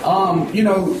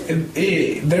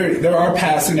 there are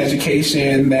paths in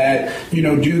education that,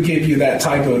 do give you that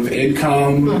type of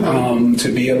income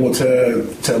to be able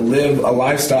to live a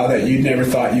lifestyle that you never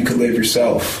thought you could live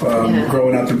yourself.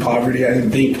 Growing up in poverty, I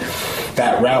didn't think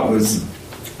that route was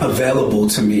available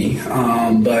to me,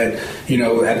 but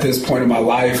at this point in my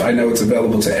life, I know it's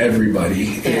available to everybody.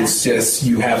 It's just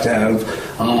you have to have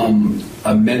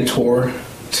a mentor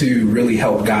to really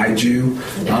help guide you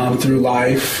through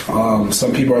life.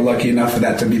 Some people are lucky enough for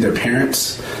that to be their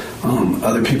parents.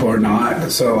 Other people are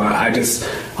not. So I just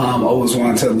always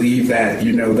want to leave that,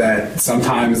 that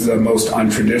sometimes the most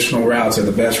untraditional routes are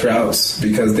the best routes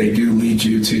because they do lead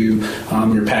you to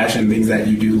your passion, things that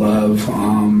you do love.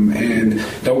 And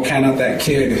don't count out that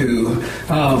kid who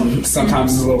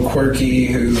sometimes is a little quirky,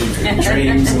 who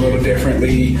dreams a little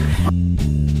differently.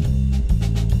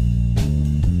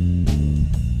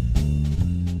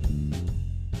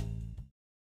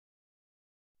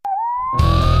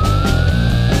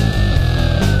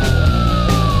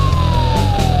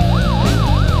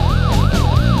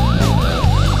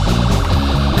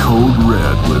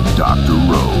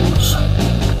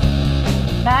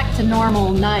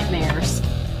 Normal nightmares.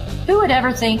 Who would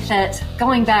ever think that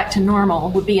going back to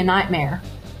normal would be a nightmare?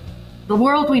 The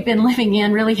world we've been living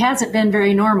in really hasn't been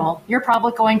very normal. You're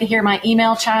probably going to hear my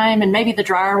email chime and maybe the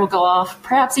dryer will go off.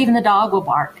 Perhaps even the dog will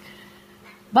bark.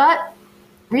 But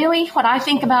really, what I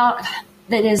think about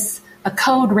that is a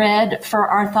code red for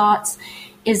our thoughts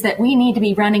is that we need to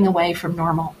be running away from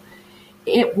normal.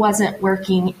 It wasn't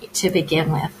working to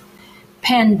begin with.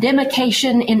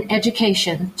 Pandemication in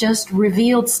education just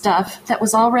revealed stuff that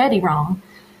was already wrong.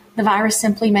 The virus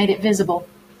simply made it visible.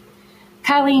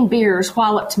 Colleen Beers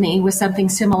walloped me with something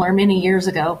similar many years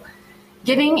ago.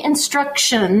 Giving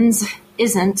instructions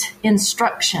isn't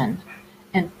instruction.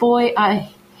 And boy,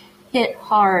 I hit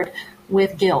hard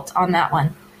with guilt on that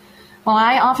one. While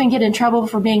I often get in trouble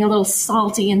for being a little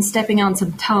salty and stepping on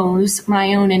some toes,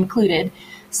 my own included,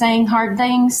 saying hard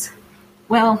things,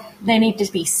 well, they need to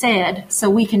be said so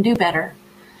we can do better.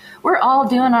 We're all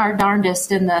doing our darndest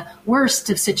in the worst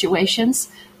of situations.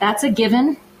 That's a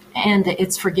given, and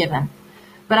it's forgiven.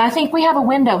 But I think we have a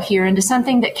window here into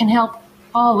something that can help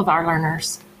all of our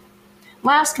learners.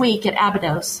 Last week at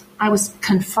Abydos, I was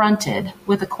confronted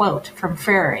with a quote from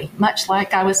Ferry, much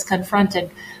like I was confronted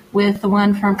with the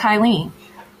one from Kylene.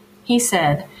 He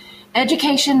said,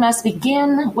 "Education must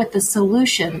begin with the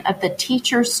solution of the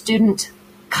teacher-student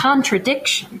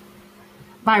contradiction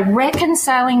by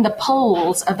reconciling the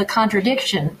poles of the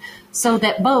contradiction so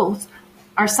that both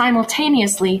are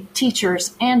simultaneously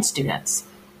teachers and students."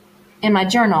 In my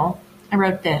journal, I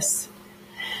wrote this.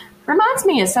 Reminds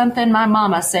me of something my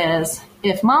mama says.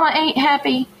 If mama ain't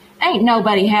happy, ain't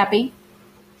nobody happy.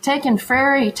 Taking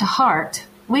Ferry to heart,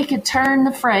 we could turn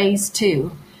the phrase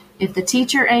to, If the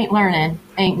teacher ain't learning,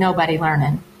 ain't nobody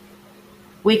learning.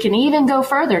 We can even go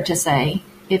further to say,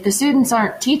 if the students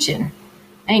aren't teaching,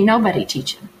 ain't nobody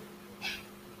teaching.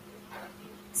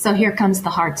 So here comes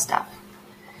the hard stuff.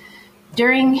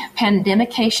 During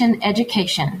pandemication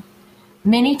education,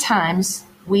 many times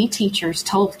we teachers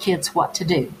told kids what to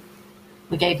do.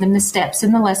 We gave them the steps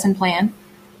in the lesson plan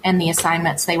and the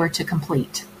assignments they were to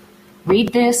complete.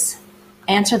 Read this,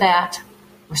 answer that,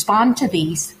 respond to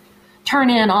these,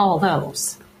 turn in all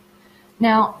those.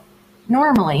 Now,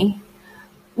 normally,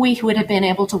 we would have been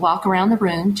able to walk around the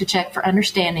room to check for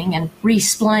understanding and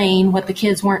re-explain what the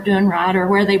kids weren't doing right or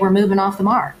where they were moving off the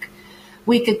mark.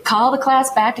 We could call the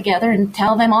class back together and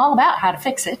tell them all about how to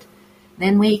fix it.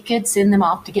 Then we could send them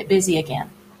off to get busy again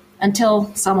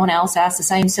until someone else asked the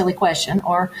same silly question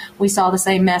or we saw the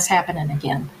same mess happening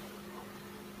again.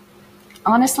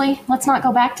 Honestly, let's not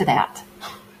go back to that.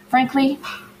 Frankly,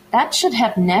 that should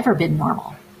have never been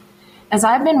normal. As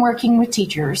I've been working with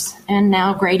teachers and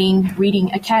now grading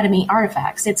Reading Academy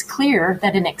artifacts, it's clear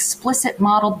that an explicit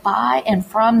model by and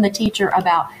from the teacher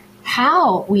about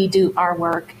how we do our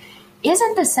work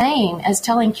isn't the same as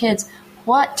telling kids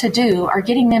what to do or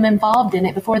getting them involved in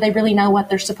it before they really know what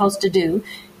they're supposed to do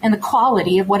and the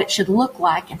quality of what it should look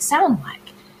like and sound like.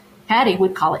 Hattie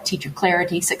would call it teacher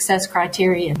clarity, success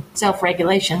criteria, and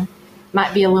self-regulation.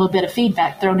 Might be a little bit of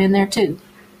feedback thrown in there too.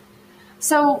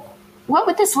 So what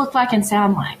would this look like and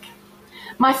sound like?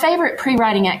 My favorite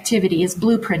pre-writing activity is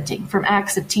blueprinting from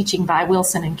Acts of Teaching by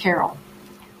Wilson and Carroll.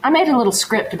 I made a little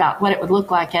script about what it would look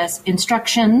like as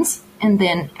instructions and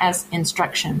then as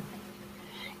instruction.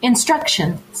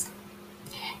 Instructions.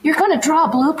 You're going to draw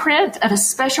a blueprint of a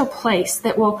special place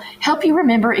that will help you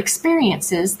remember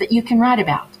experiences that you can write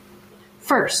about.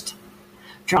 First,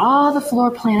 draw the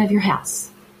floor plan of your house.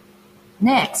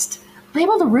 Next,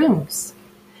 label the rooms.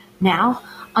 Now,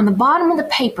 on the bottom of the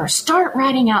paper, start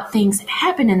writing out things that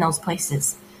happen in those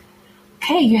places.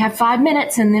 Okay, you have 5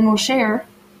 minutes and then we'll share.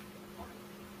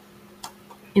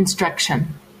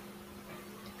 Instruction.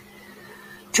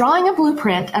 Drawing a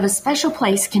blueprint of a special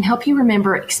place can help you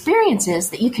remember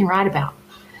experiences that you can write about.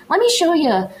 Let me show you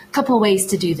a couple of ways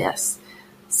to do this.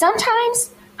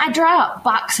 Sometimes I draw out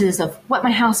boxes of what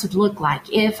my house would look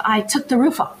like if I took the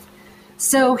roof off.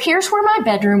 So here's where my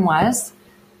bedroom was.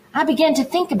 I began to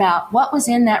think about what was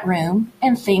in that room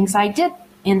and things I did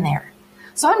in there.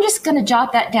 So I'm just going to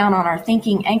jot that down on our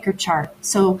thinking anchor chart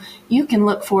so you can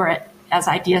look for it as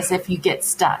ideas if you get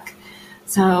stuck.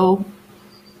 So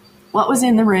what was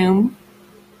in the room,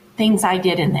 things I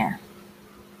did in there.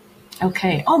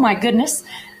 Okay, oh my goodness,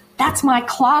 that's my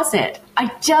closet.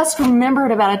 I just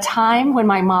remembered about a time when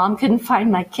my mom couldn't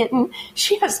find my kitten.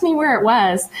 She asked me where it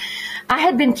was. I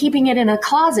had been keeping it in a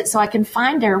closet so I could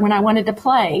find her when I wanted to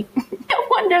play. No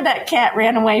wonder that cat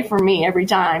ran away from me every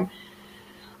time.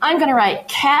 I'm going to write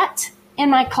cat in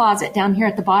my closet down here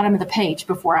at the bottom of the page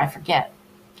before I forget.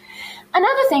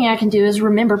 Another thing I can do is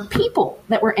remember people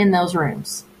that were in those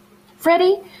rooms.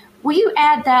 Freddie, will you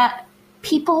add that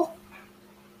people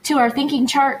to our thinking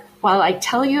chart while I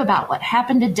tell you about what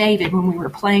happened to David when we were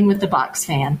playing with the box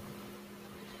fan?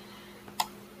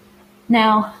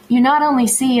 Now, you not only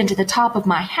see into the top of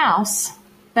my house,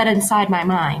 but inside my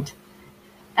mind.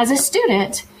 As a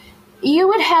student, you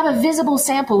would have a visible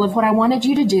sample of what I wanted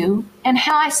you to do and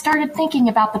how I started thinking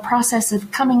about the process of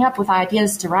coming up with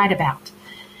ideas to write about.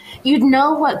 You'd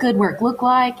know what good work looked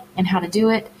like and how to do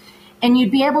it, and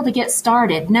you'd be able to get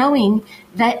started knowing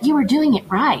that you were doing it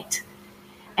right.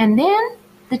 And then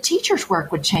the teacher's work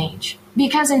would change,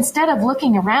 because instead of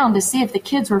looking around to see if the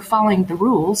kids were following the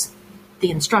rules, the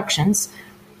instructions,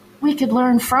 we could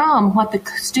learn from what the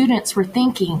students were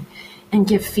thinking and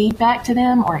give feedback to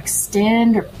them or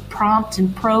extend or prompt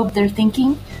and probe their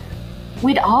thinking.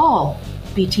 We'd all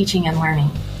be teaching and learning.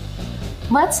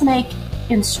 Let's make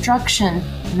instruction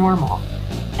normal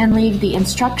and leave the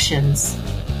instructions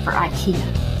for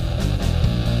IKEA.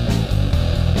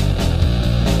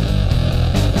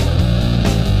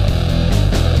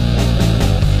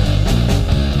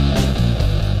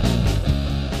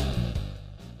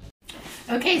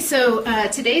 Okay, so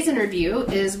today's interview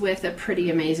is with a pretty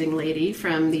amazing lady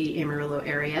from the Amarillo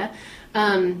area.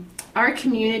 Our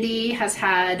community has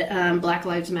had Black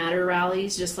Lives Matter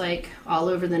rallies just like all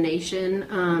over the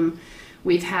nation.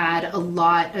 We've had a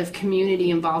lot of community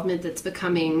involvement that's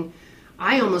becoming,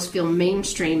 I almost feel,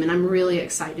 mainstream, and I'm really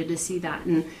excited to see that.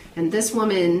 And this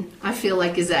woman, I feel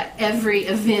like, is at every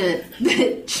event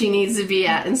that she needs to be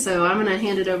at. And so I'm going to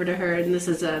hand it over to her, and this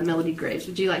is Melodie Graves.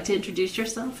 Would you like to introduce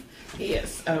yourself?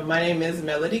 Yes, my name is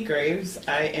Melodie Graves.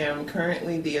 I am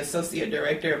currently the Associate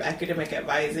Director of Academic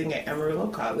Advising at Amarillo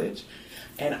College,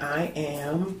 and I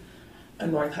am a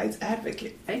North Heights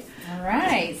advocate. Okay. All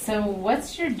right. So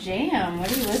what's your jam?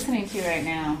 What are you listening to right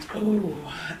now? Ooh,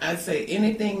 I'd say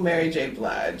anything Mary J.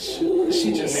 Blige.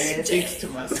 She just speaks to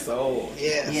my soul.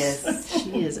 Yes. Yes.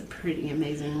 She is a pretty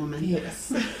amazing woman.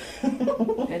 Yes.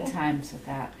 Good times with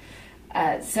that.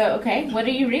 Okay, what are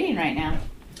you reading right now?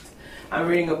 I'm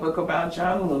reading a book about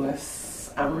John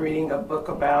Lewis. I'm reading a book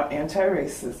about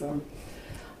anti-racism.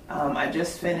 I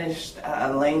just finished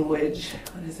Language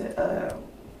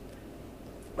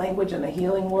in the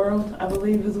Healing World, I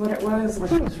believe is what it was,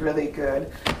 which was really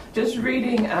good. Just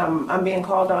reading, I'm being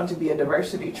called on to be a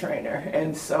diversity trainer,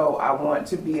 and so I want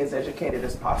to be as educated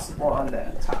as possible on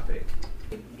that topic.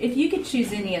 If you could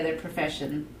choose any other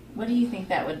profession, what do you think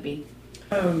that would be?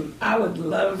 I would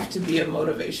love to be a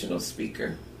motivational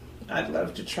speaker. I'd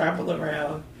love to travel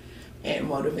around and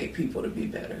motivate people to be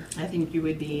better. I think you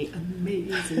would be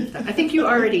amazing. I think you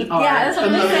already are. Yeah, that's what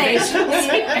I'm going to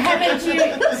say. Haven't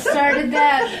you started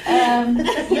that?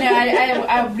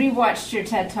 I rewatched your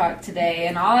TED Talk today,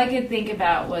 and all I could think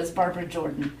about was Barbara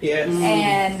Jordan. Yes.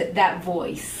 And that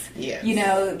voice. Yes.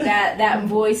 That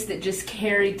voice that just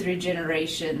carried through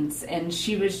generations, and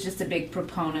she was just a big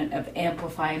proponent of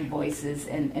amplifying voices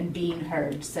and being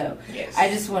heard. So yes. I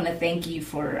just want to thank you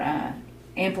for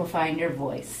amplifying your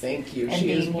voice. Thank you. And She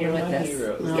being is one here of with my us.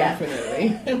 heroes, Yeah.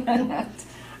 definitely.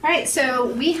 All right, so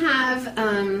we have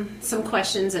some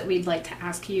questions that we'd like to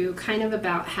ask you kind of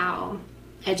about how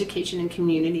education and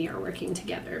community are working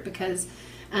together, because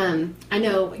I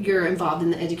know you're involved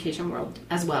in the education world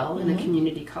as well in a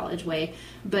community college way,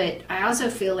 but I also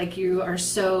feel like you are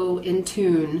so in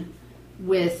tune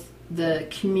with the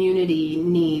community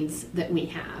needs that we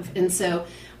have. And so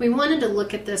we wanted to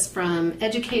look at this from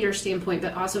educator standpoint,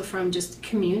 but also from just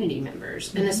community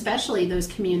members, and especially those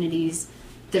communities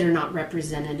that are not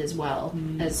represented as well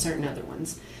as certain other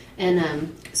ones.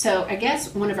 And so I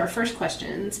guess one of our first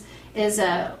questions is,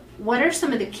 what are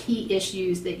some of the key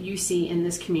issues that you see in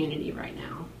this community right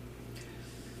now?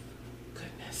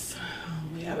 Goodness,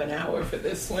 we have an hour for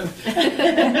this one.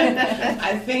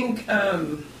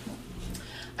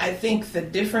 I think the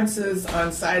differences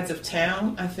on sides of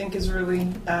town, I think, is really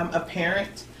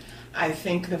apparent. I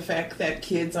think the fact that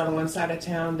kids on one side of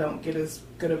town don't get as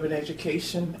good of an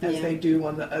education as they do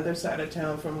on the other side of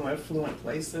town from more affluent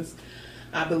places.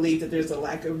 I believe that there's a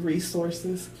lack of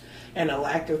resources and a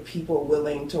lack of people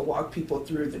willing to walk people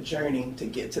through the journey to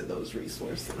get to those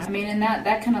resources. I mean, and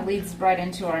that kind of leads right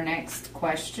into our next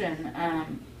question.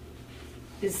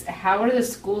 Is how are the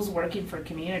schools working for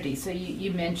community? So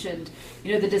you mentioned,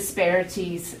 the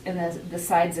disparities in the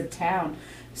sides of town.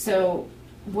 So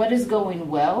what is going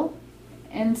well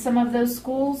in some of those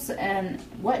schools, and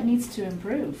what needs to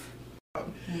improve?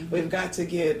 We've got to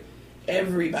get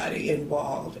everybody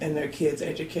involved in their kids'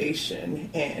 education,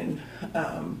 and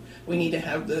we need to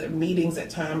have the meetings at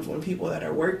times when people that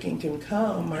are working can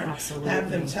come, or have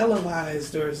them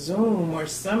televised or Zoom or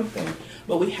something,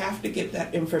 but we have to get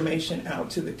that information out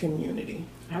to the community.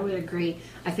 I would agree.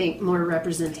 I think more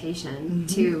representation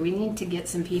too. We need to get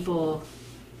some people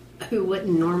who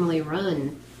wouldn't normally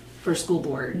run for school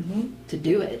board to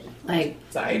do it.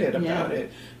 Excited about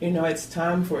it. It's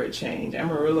time for a change.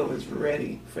 Amarillo is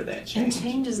ready for that change. And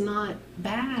change is not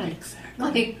bad.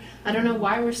 Exactly. I don't know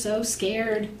why we're so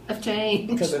scared of change.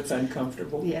 Because it's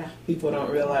uncomfortable. Yeah. People don't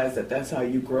realize that that's how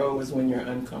you grow, is when you're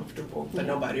uncomfortable. But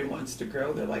nobody wants to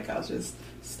grow. They're like, I'll just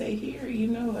stay here,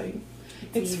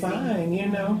 it's fine,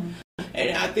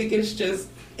 And I think it's just,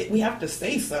 we have to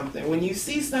say something. When you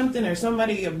see something or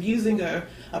somebody abusing a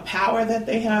power that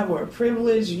they have or a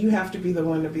privilege, you have to be the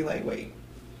one to be like, wait,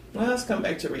 well, let's come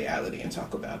back to reality and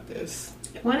talk about this.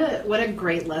 What a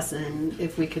great lesson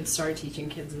if we could start teaching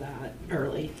kids that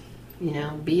early.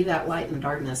 Be that light in the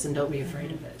darkness and don't be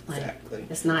afraid of it. Exactly.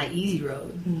 It's not an easy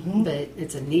road, but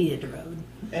it's a needed road.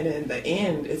 And in the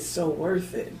end, it's so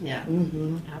worth it. Yeah,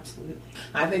 absolutely.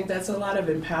 I think that's a lot of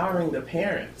empowering the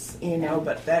parents,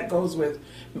 but that goes with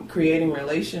creating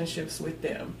relationships with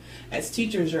them. As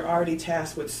teachers, you're already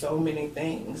tasked with so many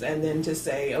things. And then to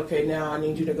say, okay, now I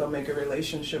need you to go make a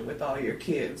relationship with all your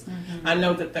kids. I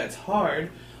know that that's hard,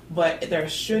 but there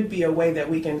should be a way that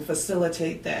we can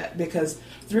facilitate that, because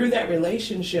through that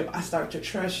relationship, I start to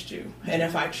trust you. And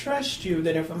if I trust you,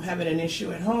 then if I'm having an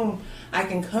issue at home, I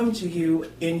can come to you,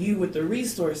 and you with the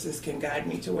resources can guide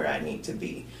me to where I need to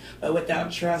be. But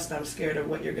without trust, I'm scared of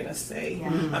what you're going to say.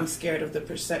 Yeah. I'm scared of the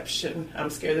perception. I'm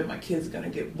scared that my kid's going to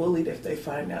get bullied if they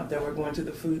find out that we're going to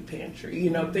the food pantry,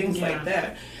 things like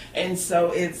that. And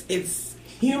so it's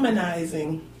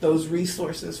humanizing those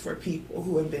resources for people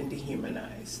who have been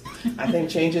dehumanized. I think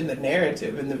changing the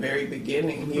narrative in the very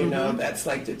beginning, you know, that's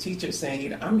like the teacher saying, you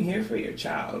know, I'm here for your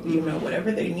child, you know,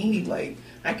 whatever they need, like,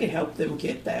 I can help them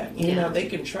get that. You know, they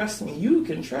can trust me. You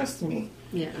can trust me.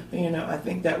 Yeah. You know, I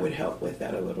think that would help with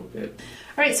that a little bit.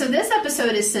 All right, so this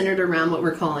episode is centered around what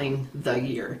we're calling the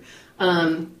year.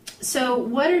 So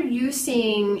what are you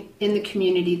seeing in the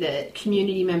community that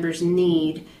community members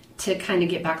need to kind of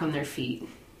get back on their feet?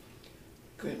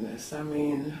 Goodness, I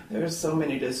mean, there's so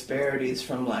many disparities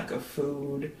from lack of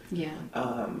food.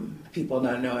 Yeah. People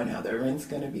not knowing how their rent's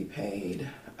going to be paid.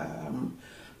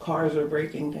 Cars are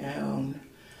breaking down.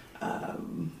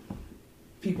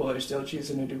 People are still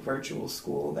choosing to do virtual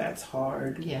school. That's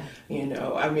hard. Yeah. You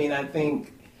know, I mean, I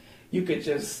think you could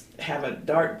just have a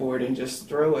dartboard and just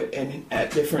throw it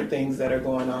at different things that are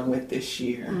going on with this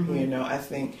year. You know, I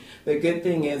think the good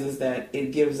thing is that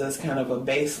it gives us kind of a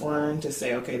baseline to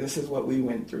say, okay, this is what we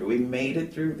went through. We made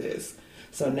it through this.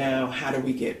 So now how do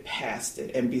we get past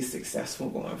it and be successful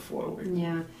going forward?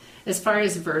 Yeah. As far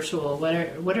as virtual,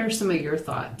 what are some of your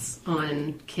thoughts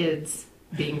on kids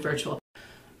being virtual?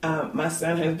 My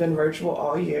son has been virtual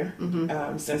all year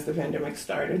since the pandemic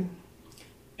started.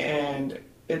 And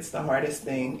it's the hardest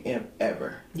thing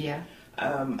ever. Yeah.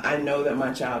 I know that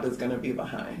my child is going to be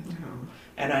behind.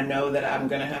 And I know that I'm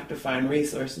going to have to find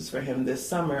resources for him this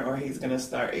summer or he's going to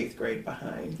start 8th grade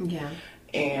behind. Yeah.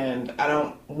 And I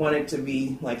don't want it to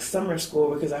be like summer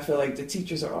school because I feel like the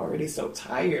teachers are already so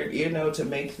tired, you know, to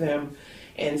make them.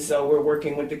 And so we're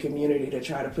working with the community to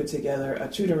try to put together a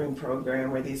tutoring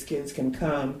program where these kids can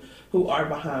come who are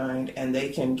behind and they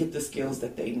can get the skills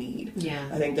that they need. Yeah.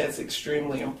 I think that's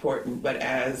extremely important. But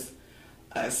as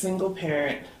a single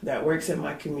parent that works in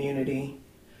my community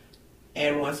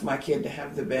and wants my kid to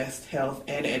have the best health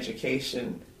and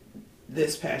education,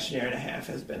 this past year and a half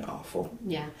has been awful.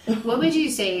 Yeah. What would you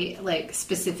say, like,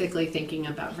 specifically thinking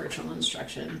about virtual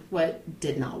instruction? What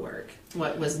did not work?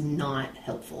 What was not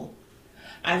helpful?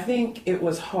 I think it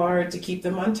was hard to keep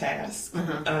them on task.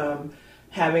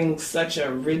 Having such a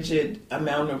rigid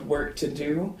amount of work to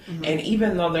do. And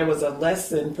even though there was a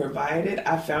lesson provided,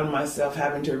 I found myself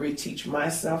having to reteach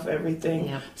myself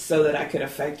everything so that I could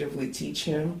effectively teach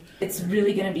him. It's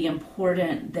really going to be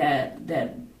important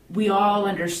that we all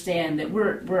understand that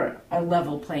we're a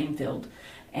level playing field.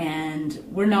 And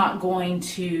we're not going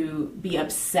to be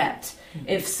upset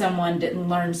if someone didn't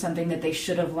learn something that they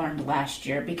should have learned last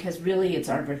year, because really it's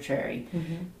arbitrary.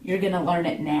 You're going to learn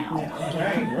it now.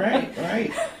 Yeah,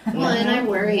 right. Well, and I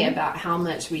worry about how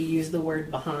much we use the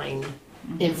word behind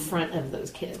in front of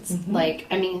those kids. Like,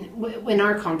 I mean, when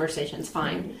our conversation's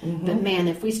fine, but man,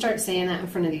 if we start saying that in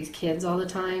front of these kids all the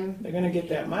time, they're going to get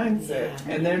that mindset,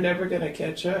 and they're never going to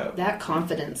catch up. That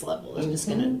confidence level is just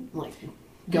going to, like,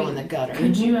 go in the gutter.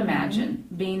 Could you imagine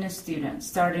being a student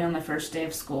starting on the first day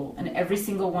of school and every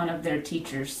single one of their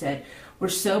teachers said, we're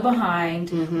so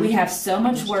behind, we have so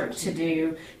much work to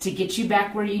do to get you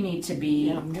back where you need to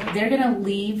be. They're going to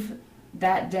leave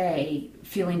that day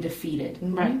feeling defeated.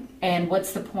 Right. And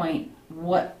what's the point?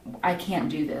 I can't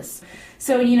do this.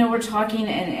 So, you know, we're talking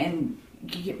and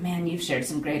man, you've shared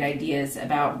some great ideas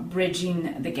about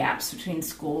bridging the gaps between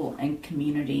school and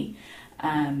community.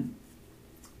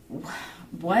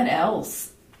 What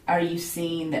else are you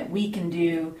seeing that we can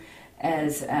do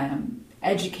as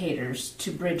educators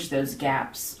to bridge those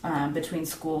gaps between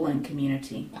school and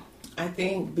community? I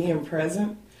think being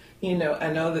present. You know,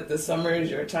 I know that the summer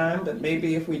is your time, but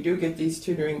maybe if we do get these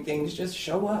tutoring things, just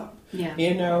show up. Yeah.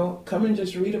 You know, come and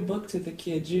just read a book to the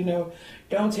kids. You know,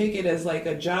 don't take it as like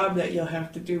a job that you'll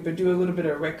have to do, but do a little bit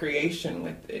of recreation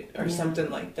with it or something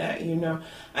like that. You know,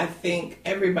 I think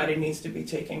everybody needs to be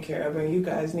taken care of, and you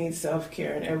guys need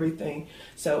self-care and everything.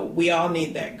 So we all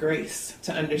need that grace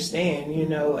to understand, you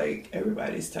know, like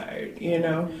everybody's tired, you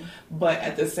know, but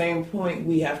at the same point,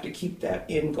 we have to keep that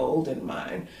end goal in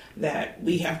mind, that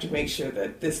we have to make sure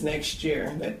that this next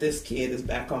year that this kid is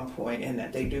back on point and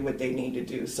that they do what they need to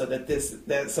do so that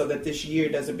this year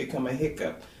doesn't become a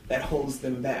hiccup that holds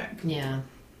them back. Yeah.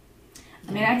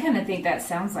 I mean, I kind of think that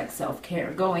sounds like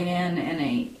self-care, going in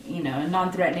a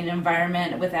non-threatening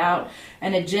environment without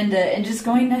an agenda and just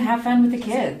going to have fun with the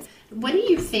kids. What do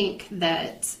you think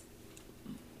that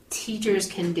teachers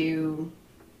can do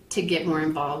to get more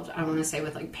involved, I want to say,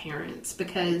 with like parents?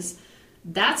 Because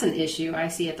that's an issue I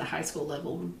see at the high school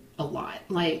level a lot.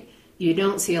 Like, you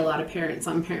don't see a lot of parents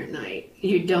on parent night.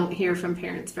 You don't hear from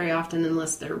parents very often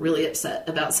unless they're really upset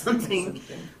about something.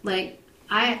 Like,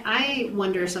 I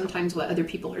wonder sometimes what other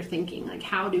people are thinking. Like,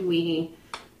 how do we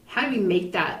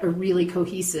make that a really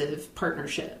cohesive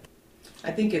partnership?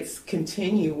 I think it's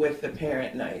continue with the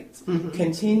parent nights,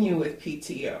 continue with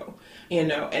PTO,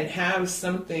 and have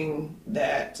something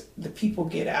that the people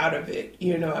get out of it.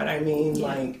 You know what I mean? Yeah.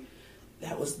 Like,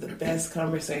 that was the best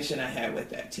conversation I had with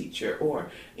that teacher.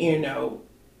 Or,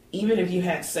 even if you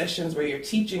had sessions where you're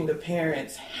teaching the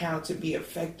parents how to be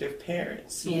effective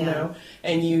parents,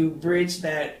 and you bridge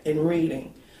that in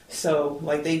reading. So,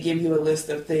 like, they give you a list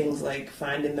of things like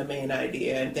finding the main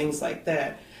idea and things like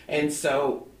that. And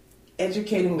so,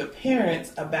 educating the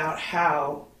parents about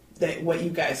what you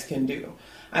guys can do.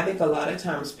 I think a lot of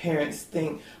times parents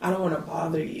think, I don't want to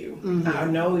bother you. I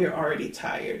know you're already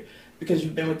tired because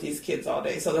you've been with these kids all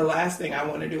day. So the last thing I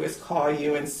want to do is call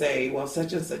you and say, well,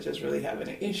 such and such is really having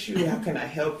an issue. How can I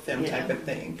help them type of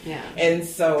thing? Yeah. And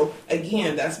so,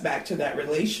 again, that's back to that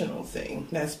relational thing.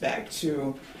 That's back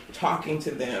to talking to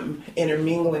them,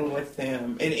 intermingling with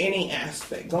them in any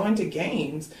aspect, going to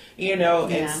games,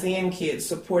 and seeing kids,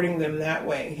 supporting them that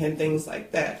way and things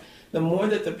like that. The more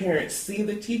that the parents see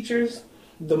the teachers,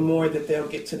 the more that they'll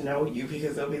get to know you,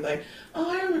 because they'll be like, oh,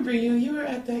 I remember you were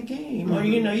at that game, or,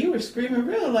 you were screaming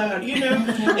real loud,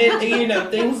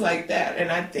 and, things like that. And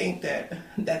I think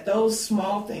that those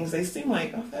small things, they seem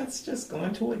like, oh, that's just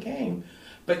going to a game.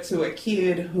 But to a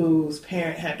kid whose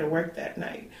parent had to work that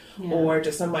night, or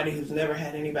to somebody who's never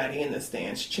had anybody in the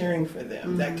stands cheering for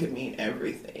them, that could mean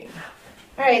everything.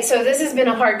 All right, so this has been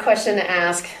a hard question to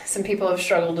ask. Some people have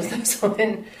struggled with this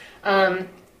one.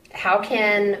 How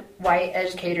can white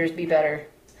educators be better?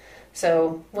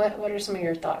 So what are some of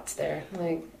your thoughts there?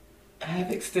 Like, I have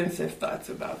extensive thoughts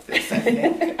about this, I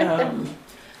think.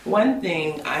 One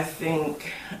thing I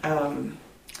think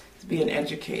is being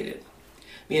educated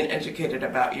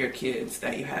about your kids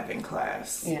that you have in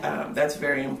class. That's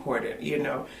very important.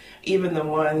 Even the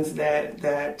ones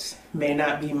that may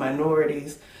not be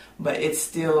minorities, but it's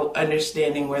still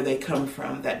understanding where they come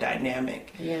from, that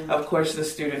dynamic. Of course, the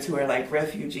students who are like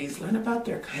refugees, learn about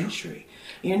their country.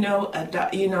 Do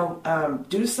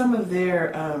some of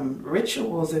their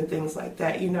rituals and things like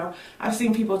that. I've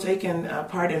seen people taking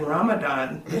part in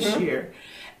Ramadan this year.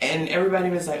 And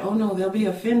everybody was like, oh, no, they'll be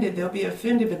offended. But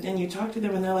then you talk to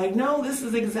them and they're like, no, this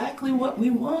is exactly what we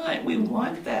want. We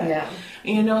want that.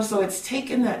 So it's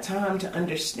taking that time to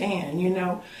understand,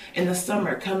 in the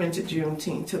summer, coming to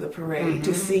Juneteenth, to the parade,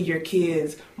 to see your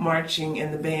kids marching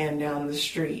in the band down the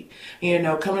street,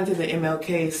 coming to the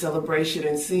MLK celebration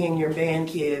and seeing your band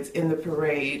kids in the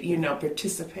parade,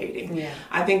 participating.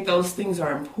 I think those things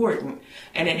are important.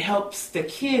 And it helps the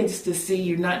kids to see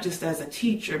you not just as a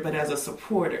teacher, but as a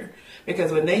supporter.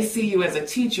 Because when they see you as a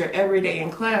teacher every day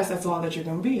in class, that's all that you're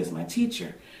going to be, is my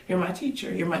teacher. You're my teacher.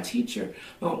 You're my teacher.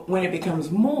 But when it becomes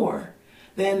more,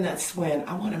 then that's when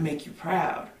I want to make you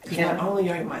proud. Because not only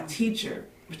are you my teacher,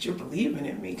 but you're believing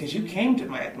in me because you came to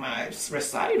my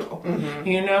recital, And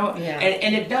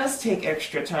it does take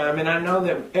extra time. And I know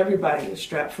that everybody is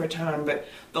strapped for time, but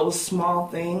those small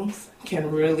things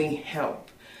can really help.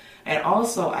 And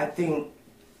also, I think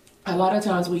a lot of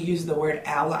times we use the word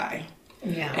ally.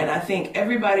 And I think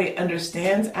everybody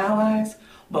understands allies,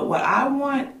 but what I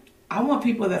want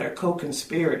people that are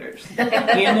co-conspirators,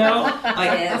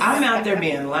 I'm out there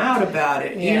being loud about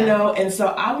it, and so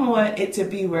I want it to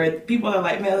be where people are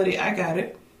like, Melodie, I got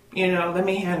it, let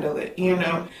me handle it,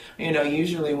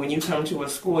 usually when you come to a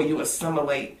school, you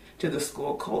assimilate to the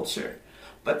school culture,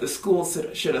 but the school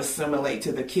should assimilate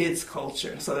to the kids'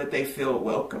 culture so that they feel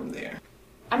welcome there.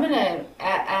 I'm going to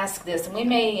ask this, and we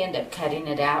may end up cutting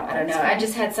it out. I don't know. I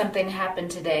just had something happen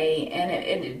today, and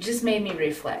it just made me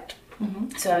reflect.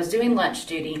 So I was doing lunch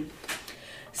duty.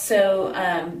 So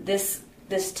this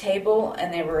table,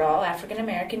 and they were all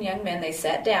African-American young men, they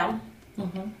sat down,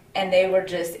 and they were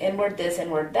just inward this,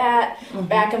 inward that,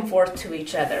 back and forth to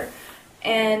each other.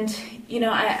 And,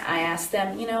 I asked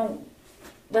them,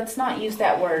 let's not use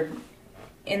that word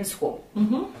in school.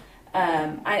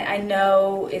 I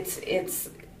know it's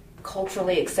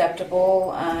culturally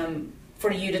acceptable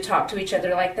for you to talk to each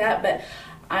other like that, but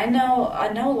I know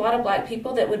a lot of black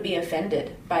people that would be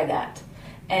offended by that,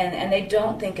 and they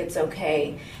don't think it's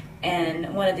okay.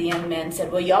 And one of the young men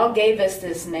said, well, y'all gave us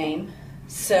this name,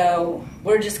 so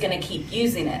we're just going to keep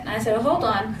using it. And I said, well, hold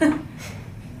on.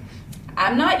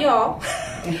 I'm not y'all.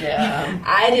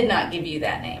 I did not give you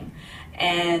that name.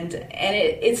 And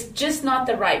it's just not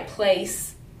the right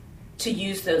place to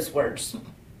use those words,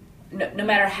 no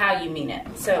matter how you mean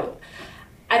it. So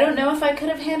I don't know if I could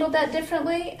have handled that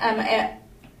differently.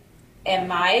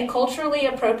 am I culturally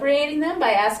appropriating them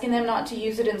by asking them not to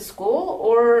use it in school,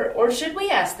 or should we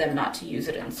ask them not to use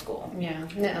it in school? Yeah,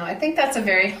 no, I think that's a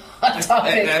very hot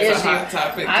topic That's issue. a hot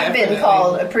topic, I've been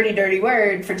called a pretty dirty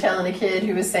word for telling a kid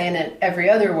who was saying it every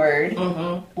other word,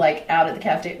 like out at the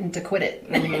cafeteria, to quit it,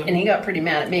 and he got pretty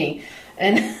mad at me.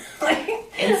 And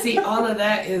and see, all of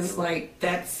that is like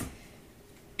that's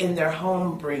in their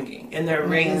home bringing, in their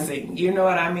raising. You know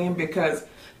what I mean? Because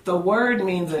the word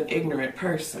means an ignorant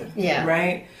person,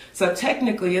 right? So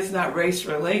technically it's not race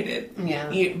related.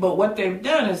 But what they've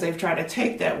done is they've tried to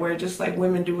take that word just like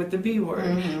women do with the B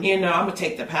word. You know, I'm going to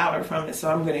take the power from it,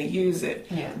 so I'm going to use it.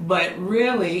 But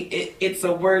really, it's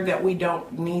a word that we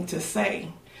don't need to say.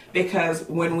 Because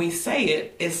when we say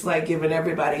it, it's like giving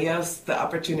everybody else the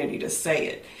opportunity to say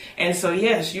it. And so,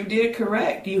 yes, you did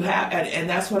correct. You have, and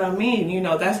that's what I mean. You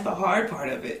know, that's the hard part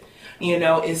of it. You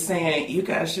know, is saying you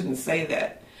guys shouldn't say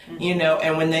that. You know,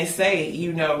 and when they say,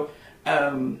 you know,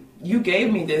 you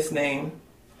gave me this name,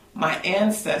 my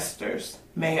ancestors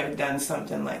may have done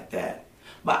something like that,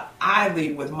 but I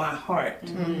lead with my heart,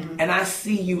 and I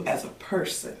see you as a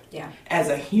person, as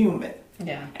a human,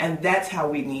 and that's how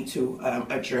we need to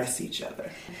address each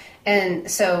other. And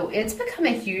so it's become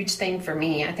a huge thing for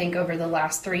me, I think, over the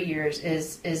last 3 years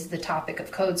is the topic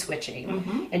of code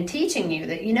switching and teaching you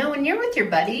that, you know, when you're with your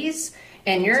buddies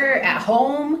and you're at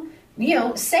home, you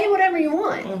know, say whatever you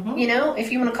want. You know,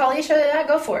 if you want to call each other that,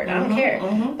 go for it. I don't care.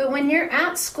 But when you're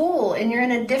at school and you're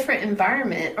in a different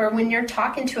environment, or when you're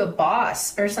talking to a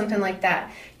boss or something like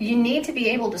that, you need to be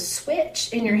able to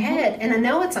switch in your head. And I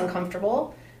know it's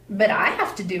uncomfortable, but I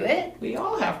have to do it. We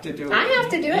all have to do it. I have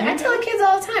to do it. I tell the kids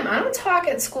all the time, I don't talk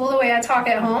at school the way I talk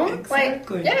at home.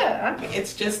 Exactly. Like,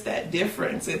 it's just that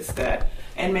difference. It's that,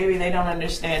 and maybe they don't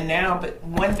understand now, but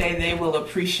one day they will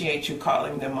appreciate you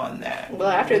calling them on that. Well,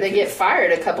 after they get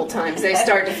fired a couple times, they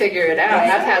start to figure it out.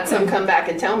 I've had some come back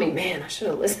and tell me, man, I should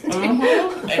have listened to you.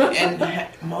 and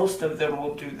most of them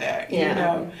will do that, you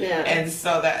know? And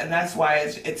so that's why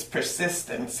it's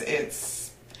persistence. It's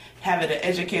having an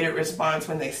educated response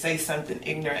when they say something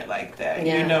ignorant like that,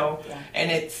 you know? And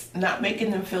it's not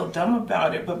making them feel dumb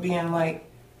about it, but being like,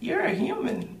 you're a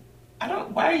human.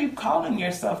 Why are you calling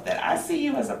yourself that? I see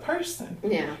you as a person.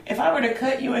 If I were to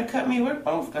cut you and cut me, we're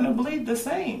both going to bleed the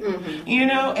same, you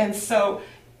know? And so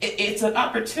it's an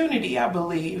opportunity, I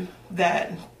believe,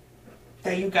 that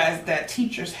you guys, that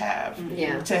teachers have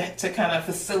to kind of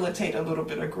facilitate a little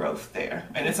bit of growth there.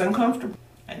 And it's uncomfortable.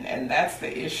 And that's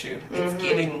the issue. It's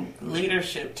getting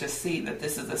leadership to see that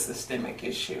this is a systemic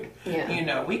issue. You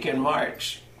know, we can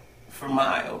march for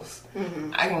miles.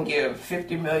 I can give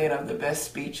 50 million of the best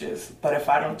speeches, but if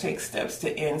I don't take steps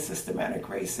to end systematic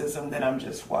racism, then I'm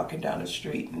just walking down the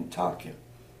street and talking.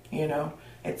 You know,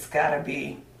 it's got to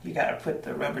be, you got to put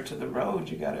the rubber to the road.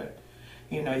 You got to,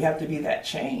 you know, you have to be that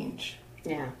change.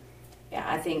 Yeah,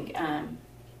 I think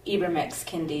Ibram X.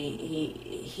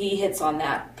 Kendi, he hits on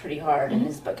that pretty hard in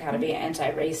his book, How to Be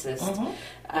Anti-Racist.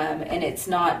 And it's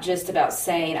not just about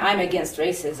saying, I'm against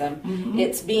racism.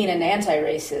 It's being an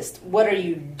anti-racist. What are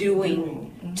you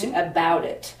doing about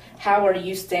it? How are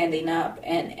you standing up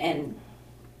and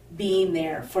being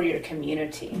there for your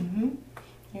community?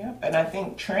 Yeah, and I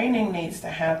think training needs to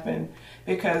happen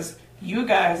because you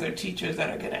guys are teachers that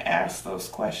are going to ask those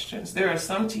questions. There are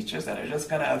some teachers that are just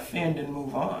going to offend and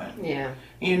move on.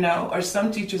 You know, or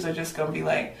some teachers are just going to be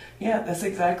like, yeah, that's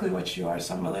exactly what you are,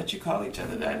 so I'm going to let you call each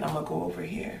other that, and I'm going to go over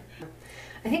here.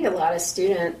 I think a lot of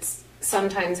students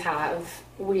sometimes have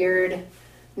weird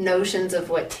notions of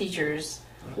what teachers'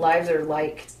 lives are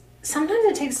like. Sometimes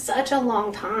it takes such a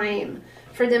long time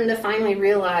for them to finally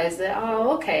realize that,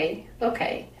 oh, okay,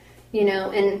 you know,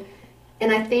 and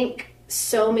I think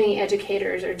so many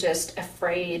educators are just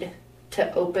afraid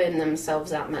to open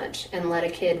themselves that much and let a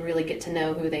kid really get to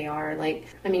know who they are. Like,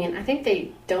 I mean, I think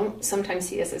they don't sometimes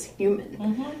see us as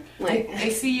human. Like they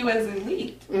see you as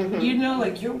elite. You know,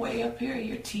 like you're way up here.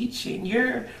 You're teaching.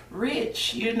 You're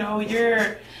rich. You know,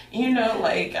 you're, you know,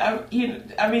 like I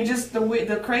mean, just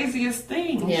the craziest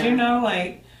things. You know,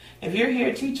 like if you're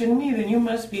here teaching me, then you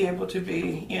must be able to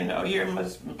be, you know, you're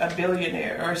a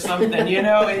billionaire or something. You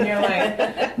know, and you're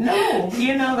like, no,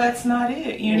 you know, that's not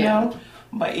it. You know.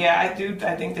 But yeah, I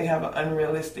think they have an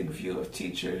unrealistic view of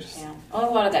teachers. Yeah, well,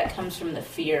 a lot of that comes from the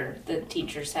fear that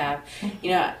teachers have.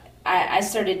 You know, I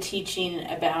started teaching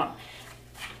about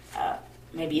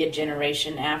maybe a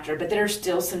generation after, but there are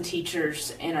still some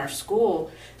teachers in our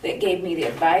school that gave me the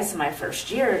advice in my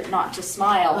first year not to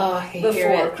smile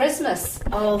before Christmas.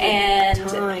 And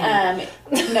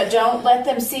no, don't let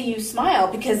them see you smile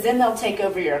because then they'll take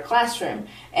over your classroom,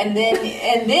 and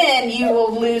then you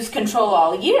will lose control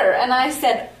all year. And I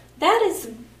said, that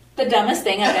the dumbest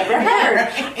thing I've ever heard.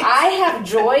 I have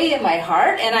joy in my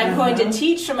heart, and I'm going to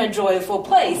teach from a joyful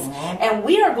place. And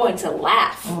we are going to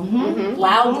laugh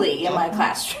loudly in my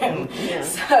classroom.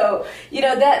 So,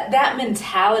 that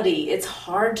mentality, it's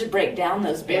hard to break down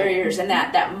those barriers and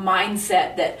that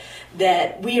mindset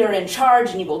that we are in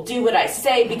charge and you will do what I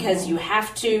say because you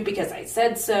have to, because I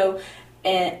said so.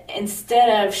 And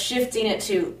instead of shifting it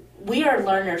to, we are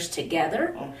learners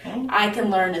together. I can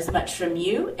learn as much from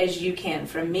you as you can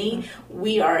from me.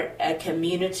 We are a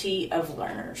community of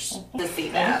learners. To see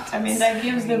that. I mean, that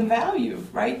gives them value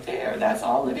right there. That's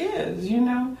all it is,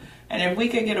 And if we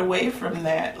could get away from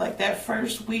that, like that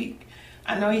first week,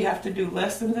 I know you have to do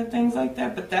lessons and things like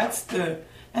that, but that's the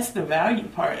value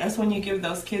part. That's when you give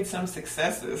those kids some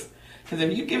successes. Because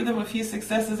if you give them a few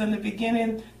successes in the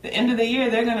beginning, the end of the year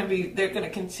they're going to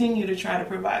continue to try to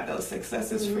provide those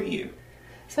successes for you.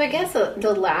 So I guess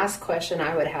the last question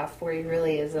I would have for you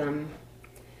really is,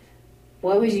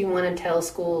 what would you want to tell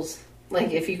schools?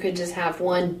 Like, if you could just have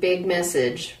one big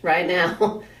message right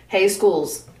now, hey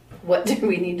schools, what do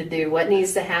we need to do? What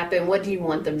needs to happen? What do you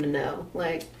want them to know?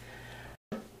 Like,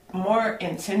 more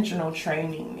intentional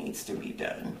training needs to be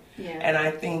done. And I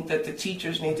think that the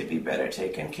teachers need to be better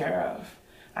taken care of.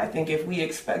 I think if we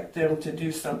expect them to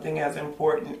do something as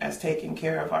important as taking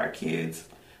care of our kids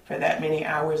for that many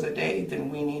hours a day, then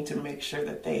we need to make sure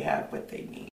that they have what they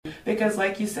need. Because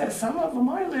like you said, some of them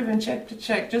are living check to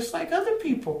check just like other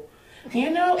people,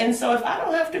 And so if I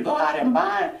don't have to go out and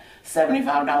buy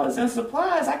 $75 in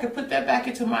supplies, I could put that back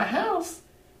into my house.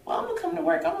 Well, I'm going to come to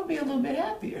work, I'm going to be a little bit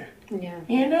happier.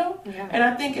 And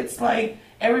I think it's like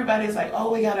everybody's like,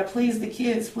 oh, we got to please the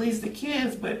kids.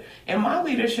 But in my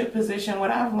leadership position, what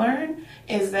I've learned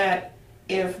is that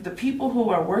if the people who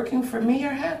are working for me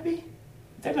are happy,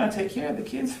 they're going to take care of the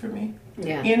kids for me.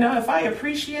 If I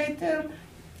appreciate them,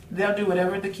 they'll do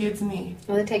whatever the kids need.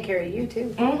 Well, they take care of you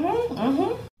too.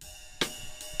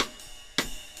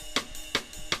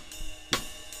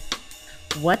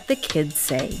 What the kids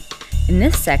say. In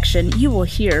this section, you will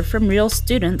hear from real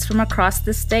students from across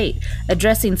the state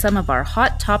addressing some of our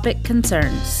hot topic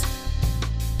concerns.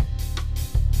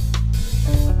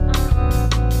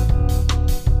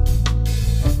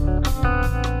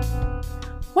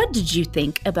 What did you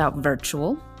think about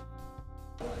virtual?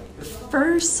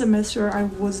 First semester, I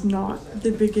was not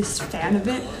the biggest fan of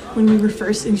it when we were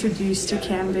first introduced to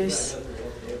Canvas.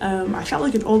 I felt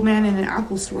like an old man in an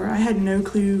Apple store. I had no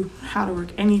clue how to work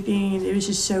anything, and it was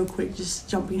just so quick, just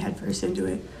jumping headfirst into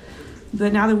it.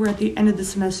 But now that we're at the end of the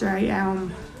semester, I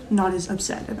am not as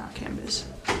upset about Canvas.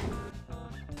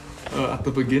 At the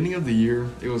beginning of the year,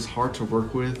 it was hard to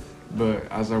work with, but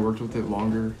as I worked with it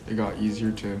longer, it got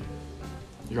easy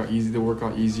to work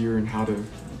out easier and how to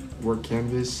work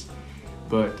Canvas,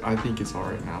 but I think it's all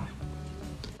right now.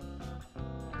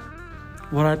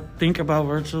 What I think about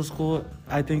virtual school,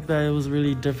 I think that it was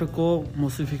really difficult,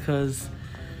 mostly because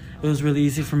it was really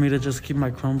easy for me to just keep my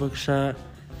Chromebook shut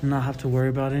and not have to worry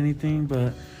about anything.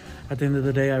 But at the end of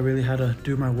the day, I really had to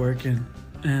do my work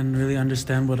and really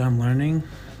understand what I'm learning.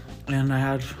 And I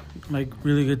had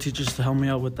really good teachers to help me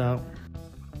out with that.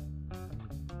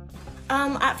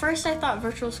 At first I thought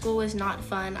virtual school was not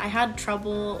fun. I had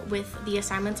trouble with the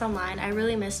assignments online. I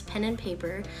really missed pen and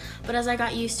paper, but as I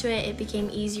got used to it, it became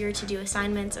easier to do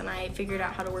assignments, and I figured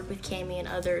out how to work with Cami and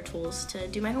other tools to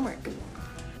do my homework.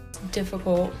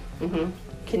 Difficult.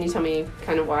 Can you tell me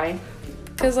kind of why?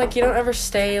 Because you don't ever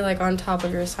stay on top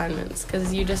of your assignments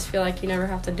because you just feel like you never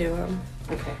have to do them.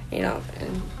 Okay.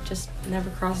 And just never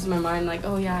crosses my mind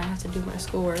oh yeah, I have to do my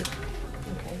schoolwork.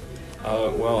 Okay.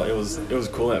 Well, it was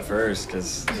cool at first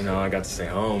because I got to stay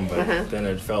home, but then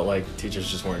it felt like teachers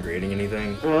just weren't grading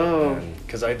anything.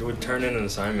 Because I would turn in an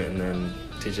assignment and then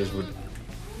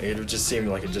it would just seem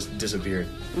like it just disappeared.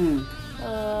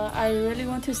 I really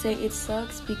want to say it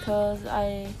sucks because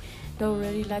I don't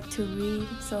really like to read,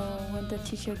 so when the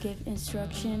teacher gives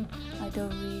instruction, I don't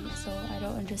read, so I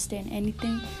don't understand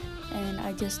anything, and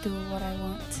I just do what I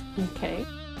want. Okay.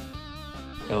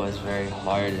 It was very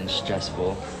hard and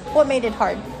stressful. What made it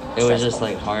hard? It was just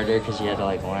harder because you had to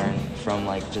learn from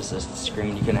just a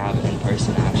screen. You couldn't have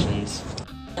in-person actions.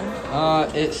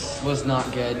 It was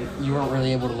not good. You weren't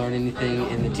really able to learn anything,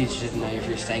 and the teachers didn't know if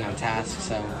you're staying on task,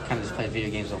 so kind of just played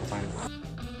video games all the time.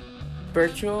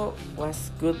 Virtual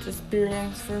was good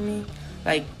experience for me.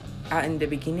 In the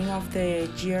beginning of the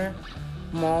year,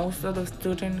 most of the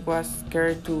students was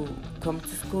scared to come to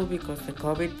school because the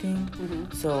COVID thing.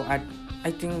 So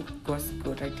I think it was a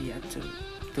good idea to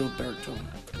do virtual.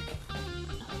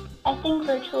 I think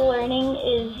virtual learning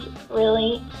is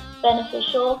really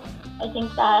beneficial. I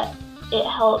think that it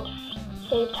helps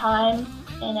save time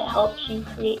and it helps you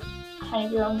create kind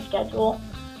of your own schedule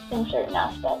in certain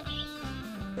aspects.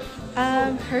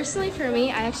 Personally for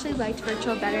me, I actually liked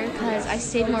virtual better because I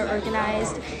stayed more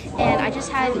organized and I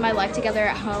just had my life together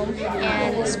at home,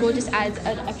 and school just adds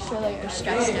an extra layer of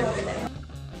stress to everything.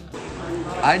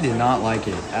 I did not like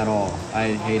it at all.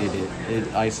 I hated it.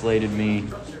 It isolated me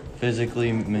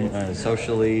physically,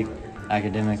 socially,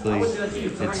 academically.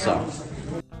 It sucked.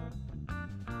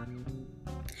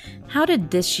 How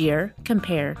did this year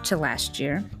compare to last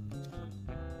year?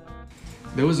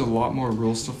 There was a lot more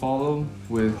rules to follow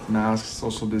with masks,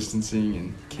 social distancing,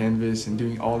 and Canvas, and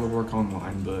doing all the work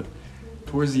online, but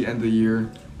towards the end of the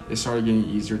year, it started getting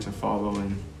easier to follow,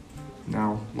 and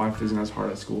now life isn't as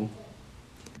hard at school.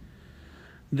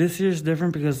 This year's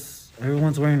different because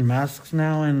everyone's wearing masks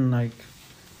now, and like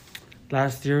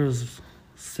last year was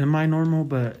semi-normal,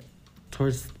 but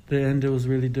towards the end it was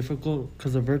really difficult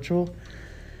because of virtual.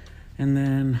 And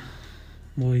then,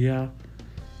 well, yeah,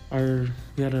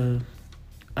 we had to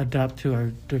adapt to our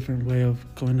different way of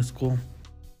going to school.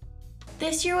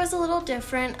 This year was a little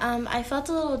different. I felt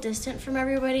a little distant from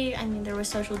everybody. I mean, there was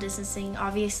social distancing,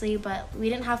 obviously, but we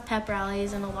didn't have pep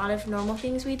rallies and a lot of normal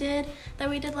things we did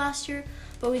last year,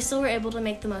 but we still were able to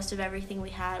make the most of everything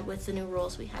we had with the new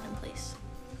rules we had in place.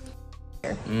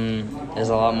 It's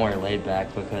a lot more laid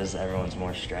back because everyone's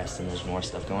more stressed and there's more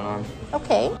stuff going on.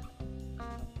 Okay.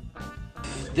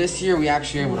 This year we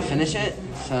actually were able to finish it,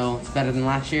 so it's better than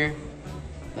last year,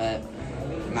 but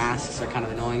masks are kind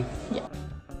of annoying. Yeah.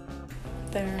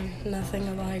 They're nothing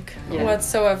alike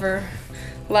whatsoever.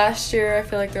 Last year I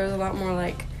feel like there was a lot more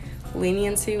like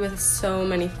leniency with so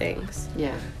many things.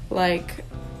 Yeah. Like,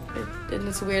 and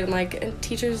it's weird, and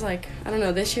teachers, I don't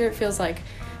know, this year it feels like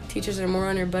teachers are more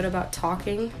on your butt about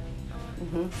talking.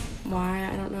 Mm-hmm. Why?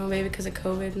 I don't know. Maybe because of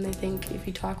COVID and they think if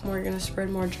you talk more, you're going to spread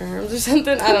more germs or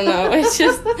something. I don't know. It's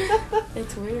just,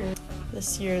 it's weird.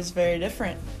 This year is very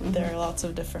different. Mm-hmm. There are lots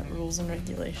of different rules and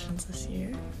regulations this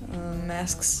year.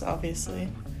 Masks, obviously.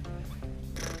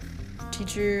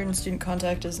 Teacher and student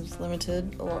contact is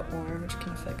limited a lot more, which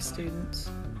can affect students.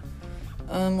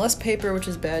 Less paper, which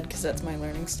is bad because that's my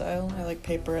learning style. I like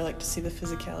paper. I like to see the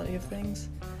physicality of things.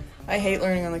 I hate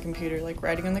learning on the computer, like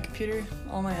writing on the computer.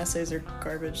 All my essays are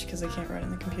garbage because I can't write on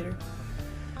the computer.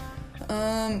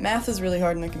 Math is really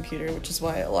hard on the computer, which is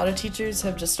why a lot of teachers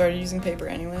have just started using paper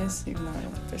anyways, even though I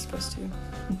don't think they're supposed to.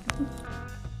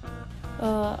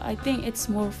 I think it's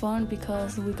more fun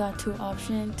because we got two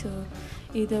options to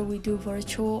either we do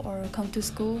virtual or come to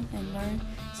school and learn.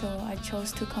 So I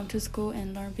chose to come to school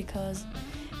and learn because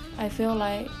I feel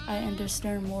like I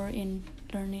understand more in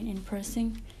learning in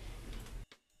person.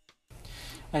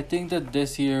 I think that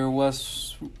this year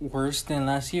was worse than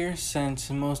last year since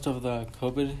most of the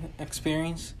COVID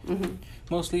experience. Mm-hmm.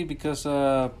 Mostly because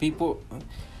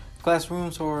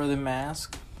classrooms or the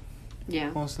mask.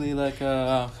 Yeah. Mostly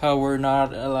how we're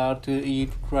not allowed to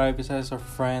eat right besides our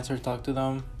friends or talk to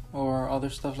them or other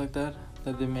stuff like that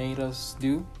they made us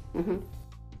do. Mm-hmm.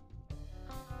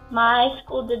 My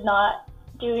school did not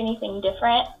do anything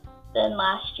different than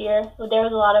last year. There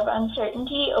was a lot of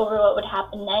uncertainty over what would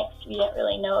happen next. We didn't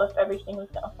really know if everything was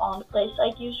going to fall into place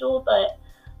like usual, but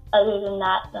other than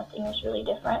that, nothing was really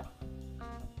different.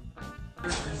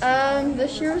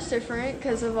 This year was different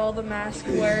because of all the mask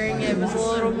wearing. It was a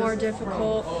little more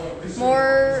difficult.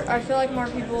 I feel like more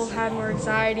people had more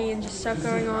anxiety and just stuff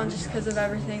going on just because of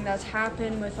everything that's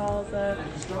happened with all the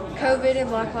COVID and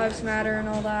Black Lives Matter and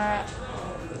all that.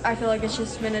 I feel like it's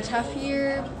just been a tough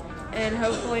year, and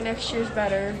hopefully next year's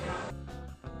better.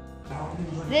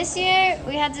 This year,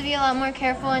 we had to be a lot more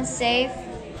careful and safe,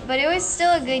 but it was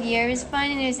still a good year. It was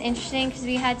fun and it was interesting because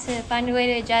we had to find a way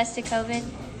to adjust to COVID.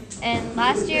 And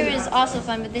last year was also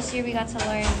fun, but this year we got to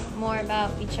learn more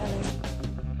about each other.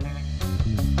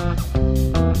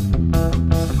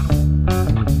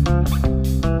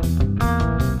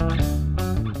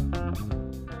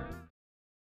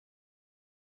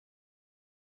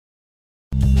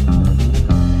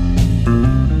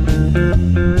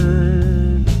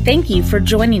 Thank you for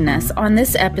joining us on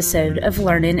this episode of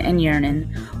Learnin Yearnin.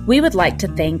 We would like to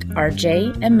thank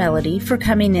RJ and Melodie for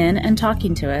coming in and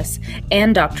talking to us,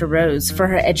 and Dr. Rose for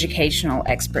her educational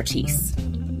expertise.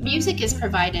 Music is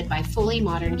provided by Fully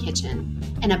Modern Kitchen,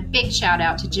 and a big shout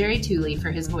out to Jerry Tooley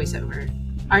for his voiceover.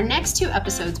 Our next 2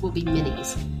 episodes will be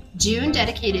minis, June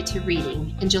dedicated to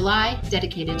reading and July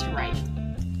dedicated to writing.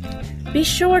 Be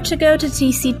sure to go to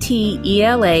TCTELA.org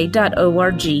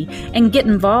and get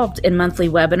involved in monthly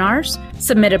webinars,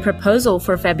 submit a proposal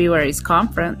for February's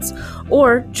conference,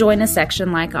 or join a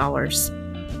section like ours.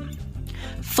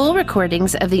 Full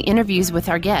recordings of the interviews with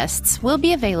our guests will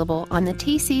be available on the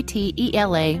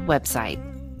TCTELA website.